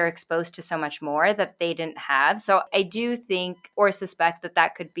 we are exposed to so much more that they didn't have. So I do think or suspect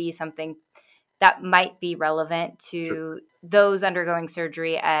that could be something that might be relevant Sure. to those undergoing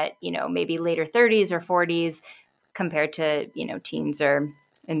surgery at, maybe later 30s or 40s compared to, teens or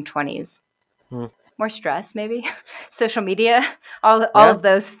in 20s. hmm. More stress, maybe. Social media, all Yeah, of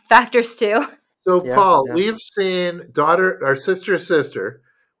those factors too. So, yeah, Paul, yeah. we've seen daughter or sister.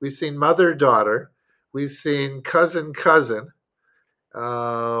 We've seen mother daughter. We've seen cousin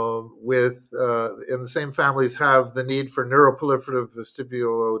with in the same families have the need for neuroproliferative Hmm.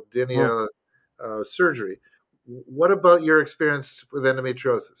 vestibulodynia surgery. What about your experience with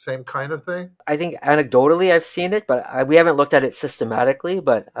endometriosis? Same kind of thing? I think anecdotally I've seen it, but we haven't looked at it systematically.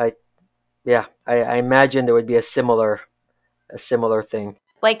 But I imagine there would be a similar thing.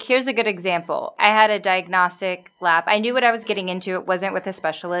 Like, here's a good example. I had a diagnostic lab. I knew what I was getting into. It wasn't with a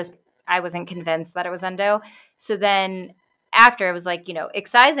specialist. I wasn't convinced that it was endo. So then after, it was like,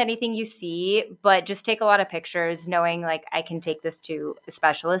 excise anything you see, but just take a lot of pictures, knowing like I can take this to a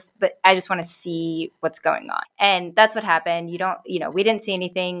specialist, but I just want to see what's going on. And that's what happened. We didn't see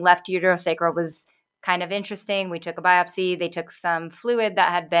anything. Left uterosacral was kind of interesting. We took a biopsy. They took some fluid that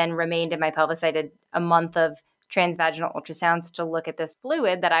had remained in my pelvis. I did a month of transvaginal ultrasounds to look at this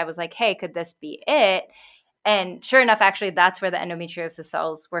fluid that I was like, hey, could this be it? And sure enough, actually, that's where the endometriosis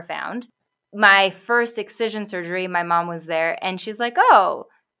cells were found. My first excision surgery, my mom was there and she's like, oh,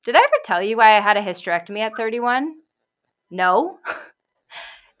 did I ever tell you why I had a hysterectomy at 31? No.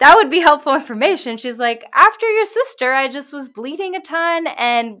 That would be helpful information. She's like, after your sister, I just was bleeding a ton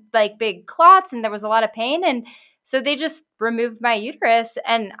and like big clots and there was a lot of pain. And so they just removed my uterus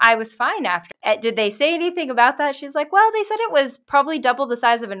and I was fine after. Did they say anything about that? She's like, well, they said it was probably double the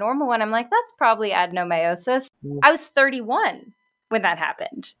size of a normal one. I'm like, that's probably adenomyosis. I was 31 when that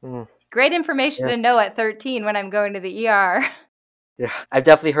happened. Great information to know at 13 when I'm going to the ER. Yeah, I've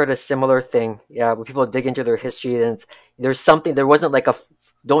definitely heard a similar thing. Yeah, when people dig into their history and there's something, there wasn't like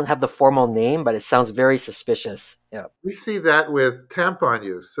don't have the formal name, but it sounds very suspicious. Yeah. We see that with tampon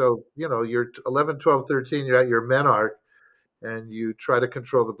use. So, you're 11, 12, 13, you're at your menarche, and you try to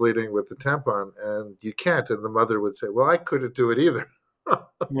control the bleeding with the tampon, and you can't. And the mother would say, well, I couldn't do it either.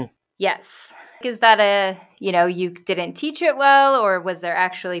 Yes. Is that you didn't teach it well, or was there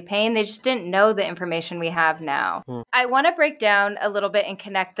actually pain? They just didn't know the information we have now. I want to break down a little bit and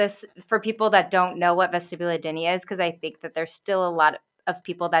connect this for people that don't know what vestibulodynia is, because I think that there's still a lot of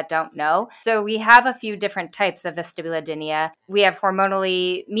people that don't know. So we have a few different types of vestibulodynia. We have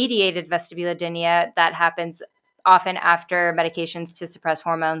hormonally mediated vestibulodynia that happens often after medications to suppress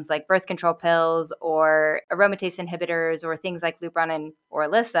hormones like birth control pills or aromatase inhibitors or things like Lupron and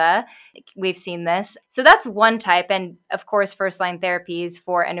Orilissa. We've seen this. So that's one type. And of course, first-line therapies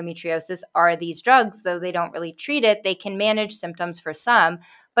for endometriosis are these drugs. Though they don't really treat it, they can manage symptoms for some.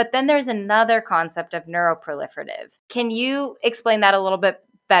 But then there's another concept of neuroproliferative. Can you explain that a little bit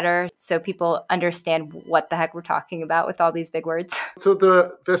better so people understand what the heck we're talking about with all these big words? So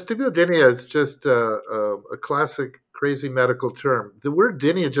the vestibulodynia is just a classic crazy medical term. The word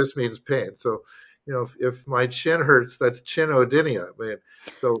dynia just means pain. So, if my chin hurts, that's chinodynia.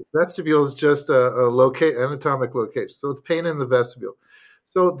 So vestibule is just a anatomic location. So it's pain in the vestibule.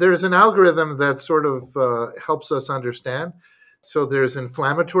 So there's an algorithm that sort of helps us understand. So there's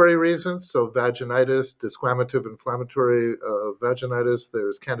inflammatory reasons, so vaginitis, desquamative inflammatory vaginitis,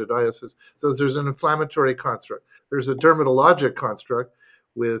 there's candidiasis. So there's an inflammatory construct. There's a dermatologic construct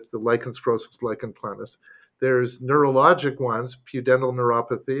with the lichen sclerosus, lichen planus. There's neurologic ones, pudendal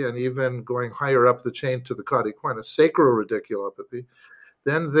neuropathy, and even going higher up the chain to the cauda equina, sacroradiculopathy.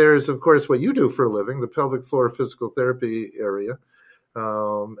 Then there's, of course, what you do for a living, the pelvic floor physical therapy area.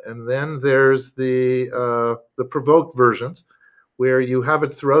 And then there's the provoked versions, where you have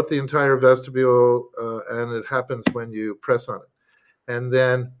it throughout the entire vestibule, and it happens when you press on it. And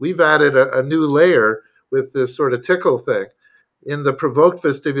then we've added a new layer with this sort of tickle thing. In the provoked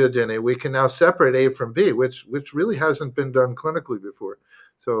vestibulodynia, we can now separate A from B, which really hasn't been done clinically before.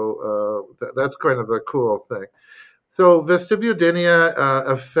 So that's kind of a cool thing. So vestibulodynia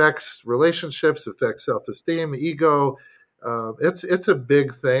affects relationships, affects self-esteem, ego. It's a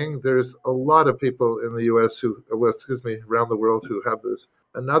big thing. There's a lot of people in the U.S. around the world who have this.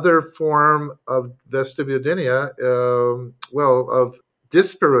 Another form of vestibulodynia, of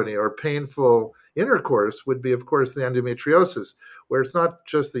dyspareunia or painful intercourse would be, of course, the endometriosis, where it's not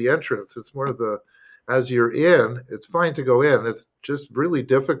just the entrance, it's more as you're in, it's fine to go in. It's just really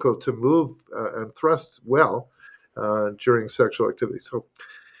difficult to move and thrust well during sexual activity. So,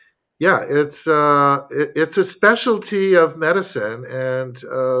 yeah, it's a specialty of medicine, and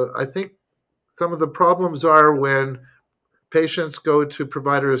I think some of the problems are when patients go to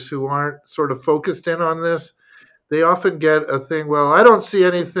providers who aren't sort of focused in on this. They often get a thing, well, I don't see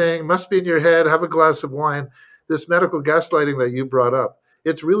anything, must be in your head, have a glass of wine. This medical gaslighting that you brought up,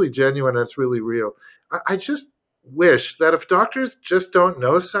 it's really genuine, it's really real. I just wish that if doctors just don't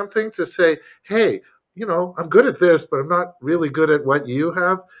know something, to say, hey, I'm good at this, but I'm not really good at what you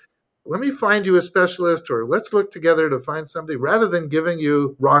have. Let me find you a specialist, or let's look together to find somebody, rather than giving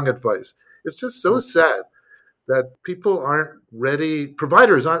you wrong advice. It's just so sad that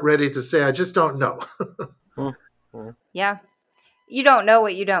providers aren't ready to say, I just don't know. Yeah. You don't know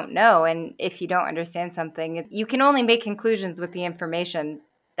what you don't know. And if you don't understand something, you can only make conclusions with the information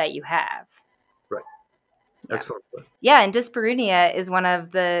that you have. Right. Excellent. Yeah, and dyspareunia is one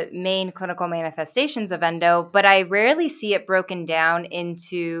of the main clinical manifestations of endo, but I rarely see it broken down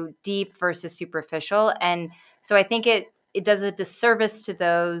into deep versus superficial. And so I think it does a disservice to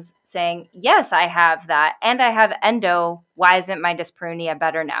those saying, yes, I have that and I have endo. Why isn't my dyspareunia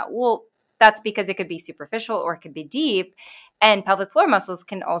better now? Well, that's because it could be superficial or it could be deep. And pelvic floor muscles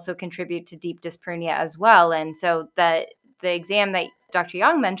can also contribute to deep dyspareunia as well. And so the exam that Dr.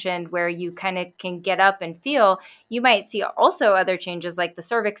 Yong mentioned, where you kind of can get up and feel, you might see also other changes like the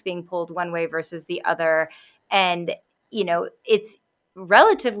cervix being pulled one way versus the other. And, it's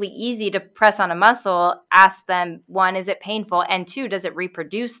relatively easy to press on a muscle, ask them, one, is it painful? And two, does it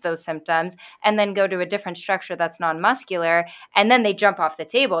reproduce those symptoms? And then go to a different structure that's non-muscular. And then they jump off the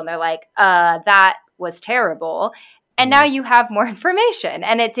table and they're like, that was terrible. And now you have more information,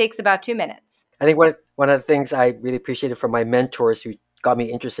 and it takes about 2 minutes. I think one of the things I really appreciated from my mentors who got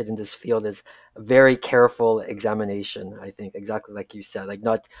me interested in this field is a very careful examination. I think exactly like you said, like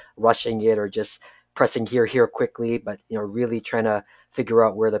not rushing it or just pressing here quickly, but really trying to figure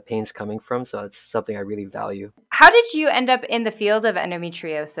out where the pain's coming from. So it's something I really value. How did you end up in the field of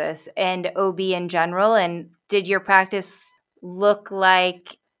endometriosis and OB in general? And did your practice look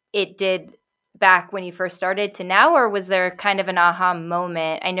like it did back when you first started to now, or was there kind of an aha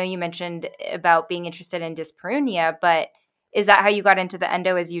moment? I know you mentioned about being interested in dyspareunia, but is that how you got into the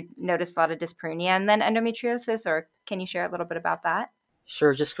endo, as you noticed a lot of dyspareunia and then endometriosis, or can you share a little bit about that?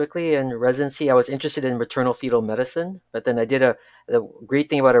 Sure, just quickly, in residency, I was interested in maternal fetal medicine, but then the great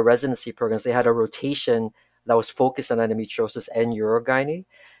thing about a residency program is they had a rotation that was focused on endometriosis and urogyne.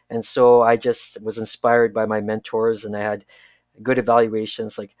 And so I just was inspired by my mentors, and I had good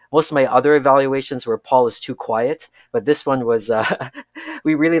evaluations. Like most of my other evaluations were Paul is too quiet, but this one was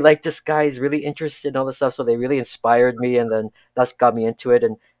we really like this guy. He's really interested in all this stuff, so they really inspired me, and then that's got me into it.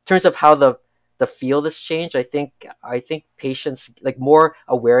 And in terms of how the field has changed, I think patients like more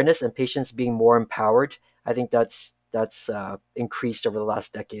awareness and patients being more empowered. I think that's increased over the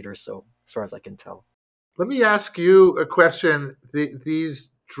last decade or so, as far as I can tell. Let me ask you a question.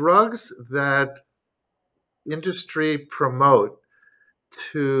 These drugs that industry promote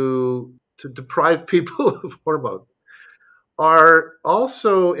to deprive people of hormones are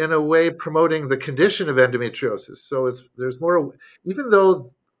also in a way promoting the condition of endometriosis. So there's more, even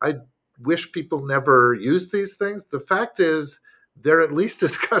though I wish people never used these things, the fact is they're at least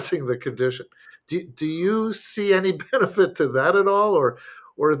discussing the condition. Do you see any benefit to that at all,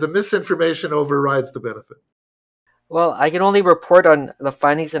 or the misinformation overrides the benefit? Well, I can only report on the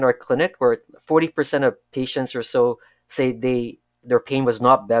findings in our clinic where 40% of patients or so say their pain was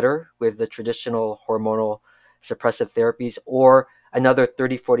not better with the traditional hormonal suppressive therapies, or another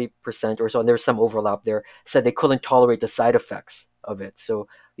 30-40% or so, and there's some overlap there, said they couldn't tolerate the side effects of it. So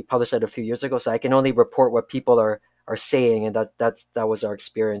we published that a few years ago. So I can only report what people are saying, and that was our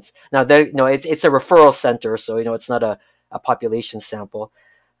experience. Now it's a referral center, so it's not a population sample.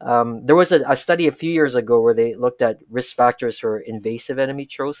 There was a study a few years ago where they looked at risk factors for invasive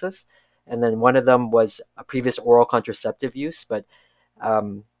endometriosis, and then one of them was a previous oral contraceptive use. But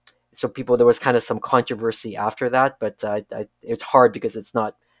so there was kind of some controversy after that, but it's hard because it's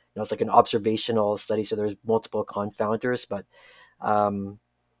not, it's like an observational study, so there's multiple confounders. But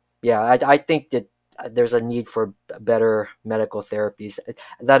I think that there's a need for better medical therapies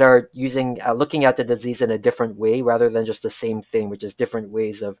that are looking at the disease in a different way rather than just the same thing, which is different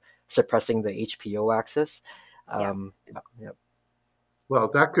ways of suppressing the HPO axis. Yeah.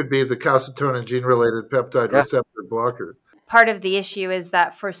 Well, that could be the calcitonin gene-related peptide receptor blocker. Part of the issue is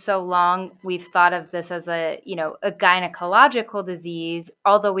that for so long we've thought of this as a gynecological disease,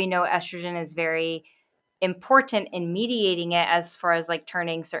 although we know estrogen is very important in mediating it as far as like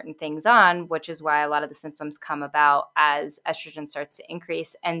turning certain things on, which is why a lot of the symptoms come about as estrogen starts to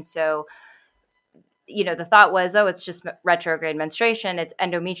increase. And so, the thought was, oh, it's just retrograde menstruation, it's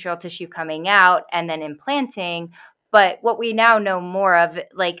endometrial tissue coming out and then implanting. But what we now know more of,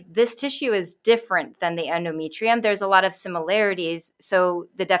 like, this tissue is different than the endometrium. There's a lot of similarities. So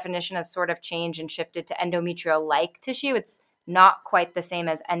the definition has sort of changed and shifted to endometrial-like tissue. It's not quite the same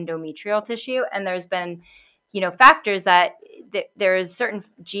as endometrial tissue. And there's been, factors that there's certain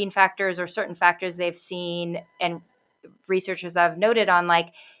gene factors or certain factors they've seen and researchers have noted on,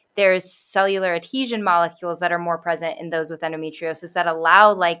 like, there's cellular adhesion molecules that are more present in those with endometriosis that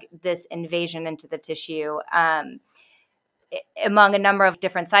allow like this invasion into the tissue, among a number of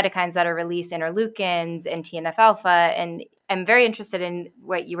different cytokines that are released, interleukins and TNF alpha. And I'm very interested in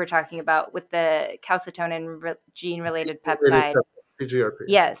what you were talking about with the calcitonin gene-related peptide. CGRP.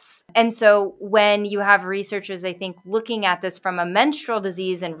 Yes. And so when you have researchers, I think, looking at this from a menstrual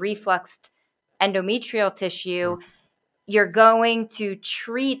disease and refluxed endometrial tissue, you're going to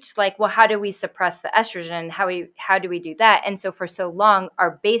treat like, well, how do we suppress the estrogen? How do we do that? And so for so long,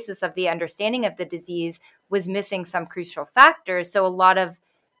 our basis of the understanding of the disease was missing some crucial factors. So a lot of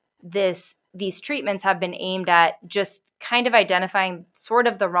these treatments have been aimed at just kind of identifying sort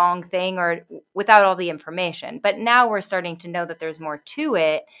of the wrong thing or without all the information. But now we're starting to know that there's more to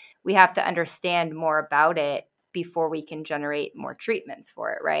it. We have to understand more about it before we can generate more treatments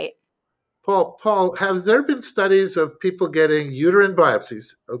for it, right? Paul, have there been studies of people getting uterine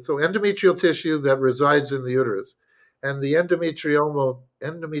biopsies, so endometrial tissue that resides in the uterus, and the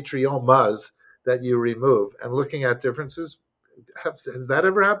endometriomas that you remove, and looking at differences? Has that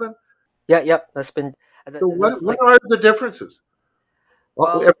ever happened? Yeah, that's been So that's what like, are the differences?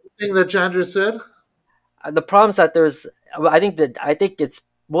 well, Everything that Chandra said? the problems that there's, well, I think it's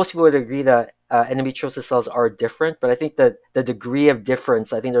most people would agree that endometriosis cells are different, but I think that the degree of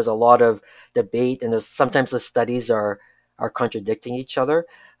difference, I think there's a lot of debate, and there's sometimes the studies are contradicting each other.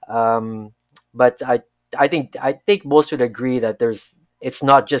 Um, but I think most would agree that it's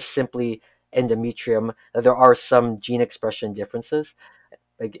not just simply endometrium, that there are some gene expression differences,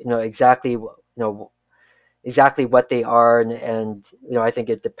 like exactly what they are, and I think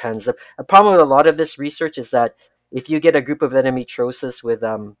it depends. The problem with a lot of this research is that if you get a group of endometriosis with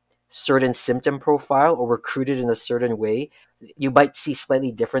certain symptom profile or recruited in a certain way, you might see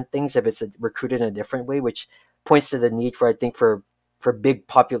slightly different things if it's recruited in a different way, which points to the need for, I think, for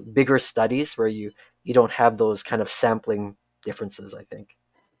bigger studies where you don't have those kind of sampling differences, I think.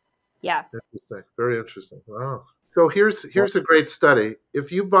 Yeah. Interesting. Very interesting. Wow. So Well, here's a great study.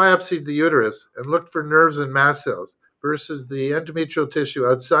 If you biopsied the uterus and looked for nerves and mast cells versus the endometrial tissue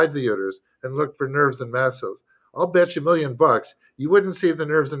outside the uterus and looked for nerves and mast cells, I'll bet you $1,000,000 you wouldn't see the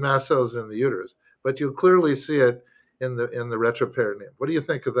nerves and mast cells in the uterus, but you'll clearly see it in the retroperitoneum. What do you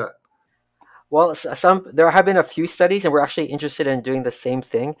think of that? Well, there have been a few studies, and we're actually interested in doing the same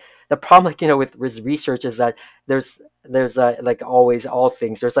thing. The problem, like with research, is that there's like always all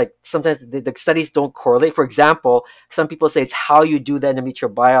things. There's like sometimes the studies don't correlate. For example, some people say it's how you do the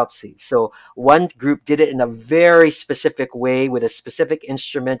endometrial biopsy. So one group did it in a very specific way with a specific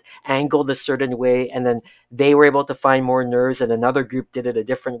instrument, angled a certain way, and then they were able to find more nerves, and another group did it a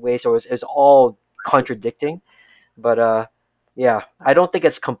different way. So it was all I see. contradicting. But yeah, I don't think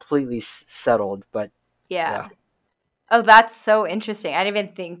it's completely settled, but Yeah. yeah. Oh, that's so interesting. I didn't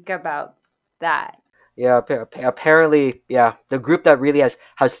even think about that. Yeah, apparently, yeah, the group that really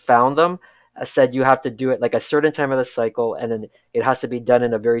has found them said you have to do it like a certain time of the cycle, and then it has to be done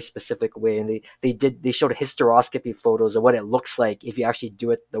in a very specific way. And they showed hysteroscopy photos of what it looks like if you actually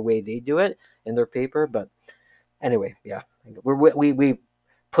do it the way they do it in their paper. But anyway, yeah, we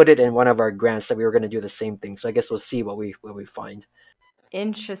put it in one of our grants that we were going to do the same thing. So I guess we'll see what we find.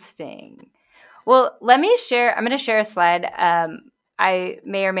 Interesting. Well, let me share. I'm going to share a slide. I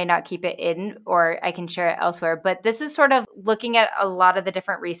may or may not keep it in, or I can share it elsewhere. But this is sort of looking at a lot of the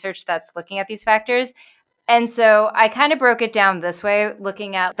different research that's looking at these factors. And so I kind of broke it down this way,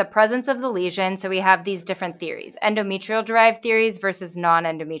 looking at the presence of the lesion. So we have these different theories, endometrial derived theories versus non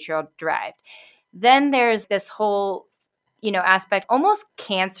endometrial derived. Then there's this whole aspect almost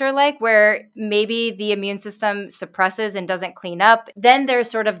cancer like where maybe the immune system suppresses and doesn't clean up. Then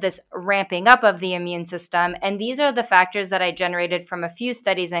there's sort of this ramping up of the immune system. And these are the factors that I generated from a few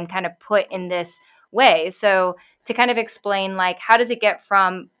studies and kind of put in this way. So to kind of explain, like, how does it get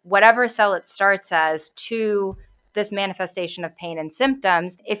from whatever cell it starts as to this manifestation of pain and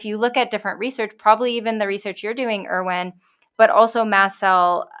symptoms? If you look at different research, probably even the research you're doing, Irwin, but also mast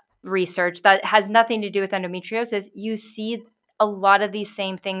cell research that has nothing to do with endometriosis, you see a lot of these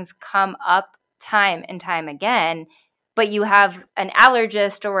same things come up time and time again. But you have an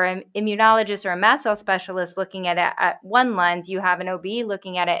allergist or an immunologist or a mast cell specialist looking at it at one lens. You have an OB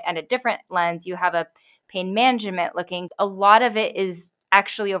looking at it at a different lens. You have a pain management looking. A lot of it is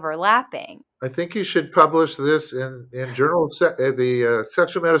actually overlapping. I think you should publish this in the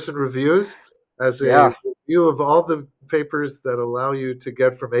Sexual Medicine Reviews as a Yeah. review of all the papers that allow you to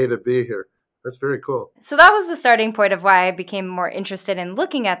get from A to B here. That's very cool. So that was the starting point of why I became more interested in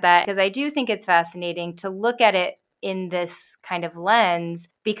looking at that, because I do think it's fascinating to look at it in this kind of lens,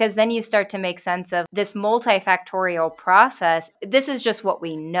 because then you start to make sense of this multifactorial process. This is just what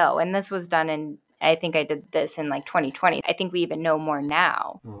we know. And this was done I think I did this in like 2020. I think we even know more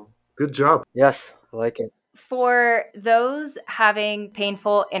now. Mhm. Good job. Yes, I like it. For those having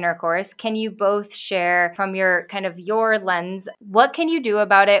painful intercourse, can you both share from your kind of your lens, what can you do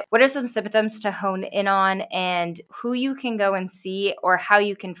about it? What are some symptoms to hone in on, and who you can go and see, or how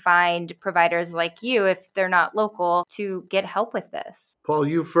you can find providers like you if they're not local to get help with this? Paul,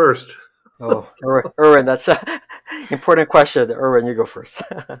 you first. Oh, Irwin, that's an important question. Irwin, you go first.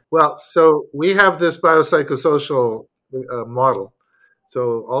 Well, so we have this biopsychosocial model.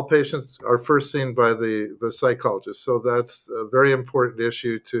 So all patients are first seen by the psychologist. So that's a very important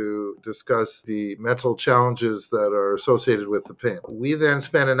issue to discuss the mental challenges that are associated with the pain. We then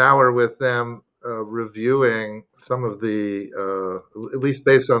spend an hour with them reviewing some of the, at least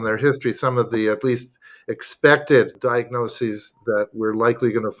based on their history, some of the at least expected diagnoses that we're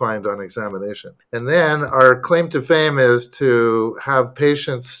likely going to find on examination. And then our claim to fame is to have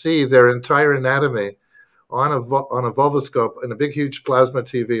patients see their entire anatomy on a vulvoscope and a big, huge plasma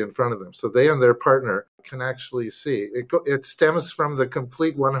TV in front of them. So they and their partner can actually see. It stems from the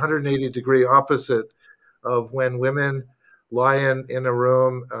complete 180-degree opposite of when women lie in a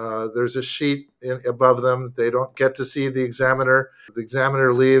room. There's a sheet above them. They don't get to see the examiner. The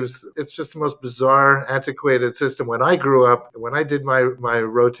examiner leaves. It's just the most bizarre, antiquated system. When I grew up, when I did my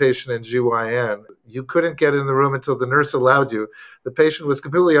rotation in GYN, you couldn't get in the room until the nurse allowed you. The patient was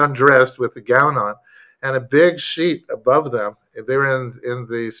completely undressed with a gown on and a big sheet above them. If they were in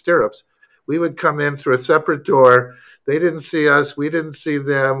the stirrups, we would come in through a separate door. They didn't see us. We didn't see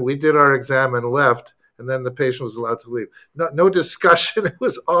them. We did our exam and left. And then the patient was allowed to leave. No discussion. It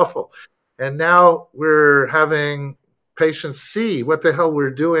was awful. And now we're having patients see what the hell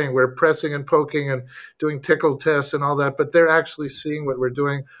we're doing. We're pressing and poking and doing tickle tests and all that, but they're actually seeing what we're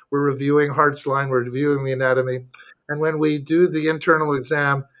doing. We're reviewing Hart's line. We're reviewing the anatomy. And when we do the internal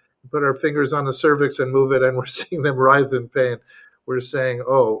exam, put our fingers on the cervix and move it, and we're seeing them writhe in pain, we're saying,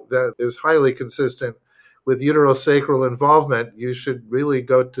 oh, that is highly consistent with uterosacral involvement. You should really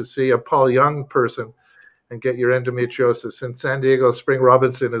go to see a Paul Young person and get your endometriosis. In San Diego, Spring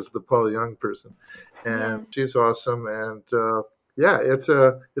Robinson is the Paul Young person, and Yes. she's awesome. And yeah, it's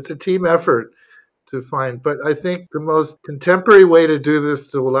a team effort to find. But I think the most contemporary way to do this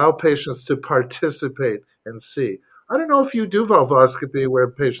to allow patients to participate and see. I don't know if you do vulvoscopy where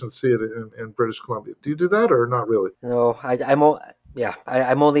patients see it in British Columbia. Do you do that or not really? No, I'm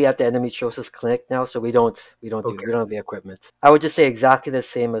only at the endometriosis clinic now, so Okay. we don't have the equipment. I would just say exactly the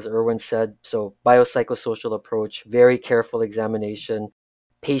same as Irwin said. So biopsychosocial approach, very careful examination,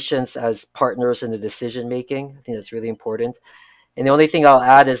 patients as partners in the decision making. I think that's really important. And the only thing I'll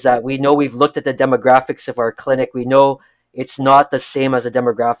add is that we know we've looked at the demographics of our clinic. We know it's not the same as the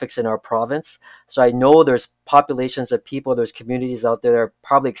demographics in our province. So I know there's populations of people, there's communities out there that are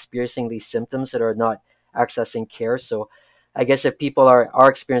probably experiencing these symptoms that are not accessing care. So I guess if people are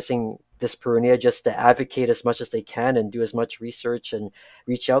experiencing dyspareunia, just to advocate as much as they can and do as much research and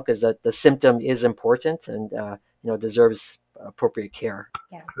reach out, because the symptom is important and deserves appropriate care.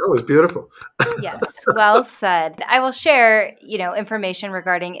 Yeah. That was beautiful. Yes, well said. I will share, information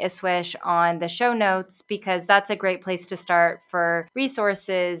regarding ISWISH on the show notes because that's a great place to start for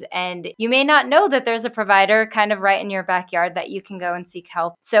resources. And you may not know that there's a provider kind of right in your backyard that you can go and seek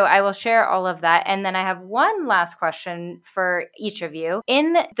help. So I will share all of that. And then I have one last question for each of you.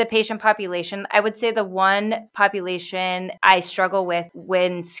 In the patient population, I would say the one population I struggle with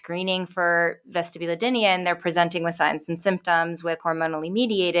when screening for vestibulodynia and they're presenting with signs and symptoms with hormonally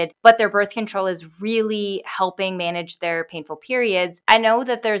mediated, but their birth control is really helping manage their painful periods. I know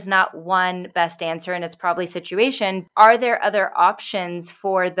that there's not one best answer and it's probably situation. Are there other options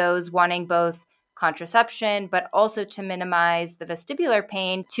for those wanting both contraception, but also to minimize the vestibular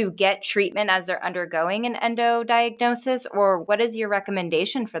pain to get treatment as they're undergoing an endo diagnosis? Or what is your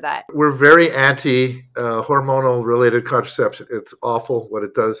recommendation for that? We're very anti hormonal related contraception. It's awful what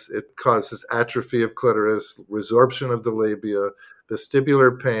it does. It causes atrophy of clitoris, resorption of the labia,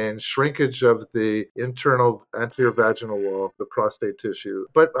 vestibular pain, shrinkage of the internal anterior vaginal wall, the prostate tissue.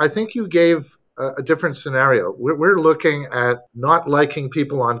 But I think you gave a different scenario. We're looking at not liking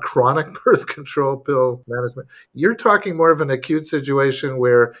people on chronic birth control pill management. You're talking more of an acute situation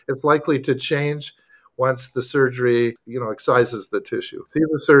where it's likely to change once the surgery, excises the tissue. See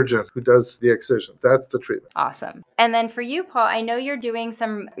the surgeon who does the excision. That's the treatment. Awesome. And then for you, Paul, I know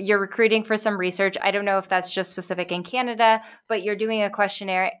you're recruiting for some research. I don't know if that's just specific in Canada, but you're doing a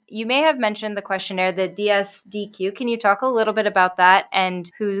questionnaire. You may have mentioned the questionnaire, the DSDQ. Can you talk a little bit about that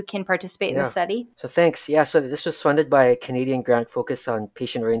and who can participate in the study? So thanks. Yeah, so this was funded by a Canadian grant focused on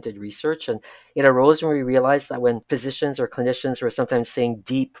patient-oriented research, and it arose when we realized that when physicians or clinicians were sometimes saying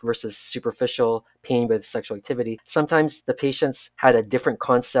deep versus superficial pain with sexual activity, sometimes the patients had a different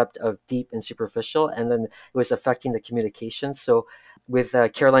concept of deep and superficial, and then it was affecting the communication. So with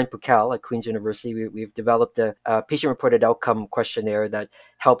Caroline Pucal at Queen's University, we've developed a patient-reported outcome questionnaire that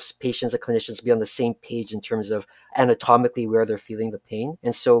helps patients and clinicians be on the same page in terms of anatomically where they're feeling the pain.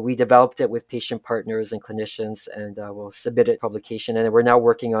 And so we developed it with patient partners and clinicians, and we'll submit it to publication. And we're now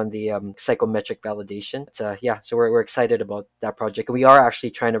working on the psychometric validation. So we're excited about that project. We are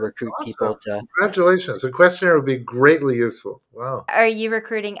actually trying to recruit people Awesome. to. Congratulations. A questionnaire would be greatly useful. Wow. Are you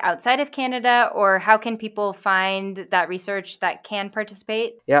recruiting outside of Canada, or how can people find that research that can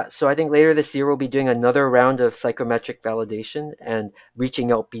participate? Yeah, so I think later this year we'll be doing another round of psychometric validation and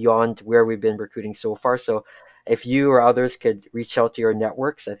reaching out beyond where we've been recruiting so far. So if you or others could reach out to your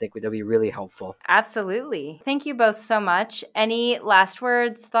networks, I think that'd be really helpful. Absolutely. Thank you both so much. Any last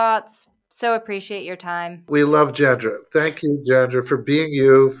words, thoughts? So appreciate your time. We love Jandra. Thank you, Jandra, for being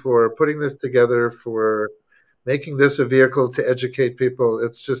you, for putting this together, for making this a vehicle to educate people.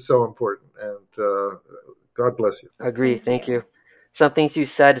 It's just so important. And God bless you. Agree. Thank you. Some things you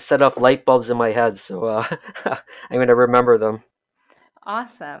said set off light bulbs in my head, so I'm going to remember them.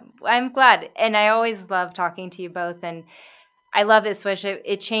 Awesome. I'm glad. And I always love talking to you both. And I love this switch.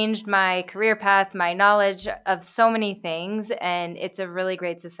 It changed my career path, my knowledge of so many things. And it's a really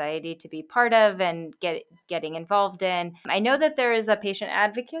great society to be part of and getting involved in. I know that there is a patient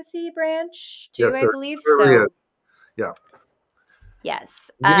advocacy branch too, Yes, I believe. there really is. Yeah.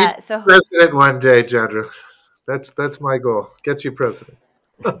 Yes. You need to be president one day, Jandra. That's my goal. Get you president.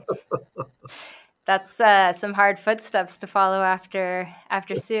 That's some hard footsteps to follow after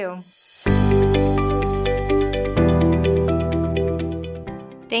Sue.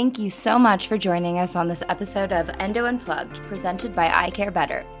 Thank you so much for joining us on this episode of Endo Unplugged, presented by I Care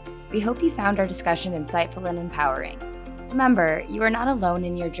Better. We hope you found our discussion insightful and empowering. Remember, you are not alone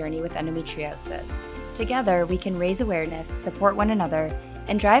in your journey with endometriosis. Together, we can raise awareness, support one another,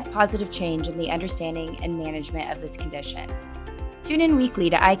 and drive positive change in the understanding and management of this condition. Tune in weekly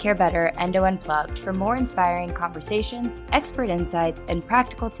to I Care Better Endo Unplugged for more inspiring conversations, expert insights, and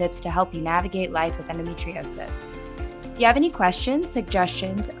practical tips to help you navigate life with endometriosis. If you have any questions,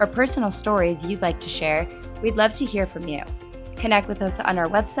 suggestions, or personal stories you'd like to share, we'd love to hear from you. Connect with us on our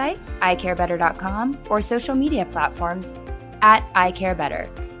website, icarebetter.com, or social media platforms at icarebetter,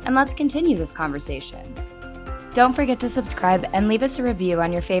 and let's continue this conversation. Don't forget to subscribe and leave us a review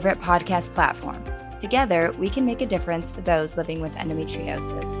on your favorite podcast platform. Together, we can make a difference for those living with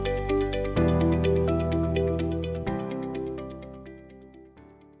endometriosis.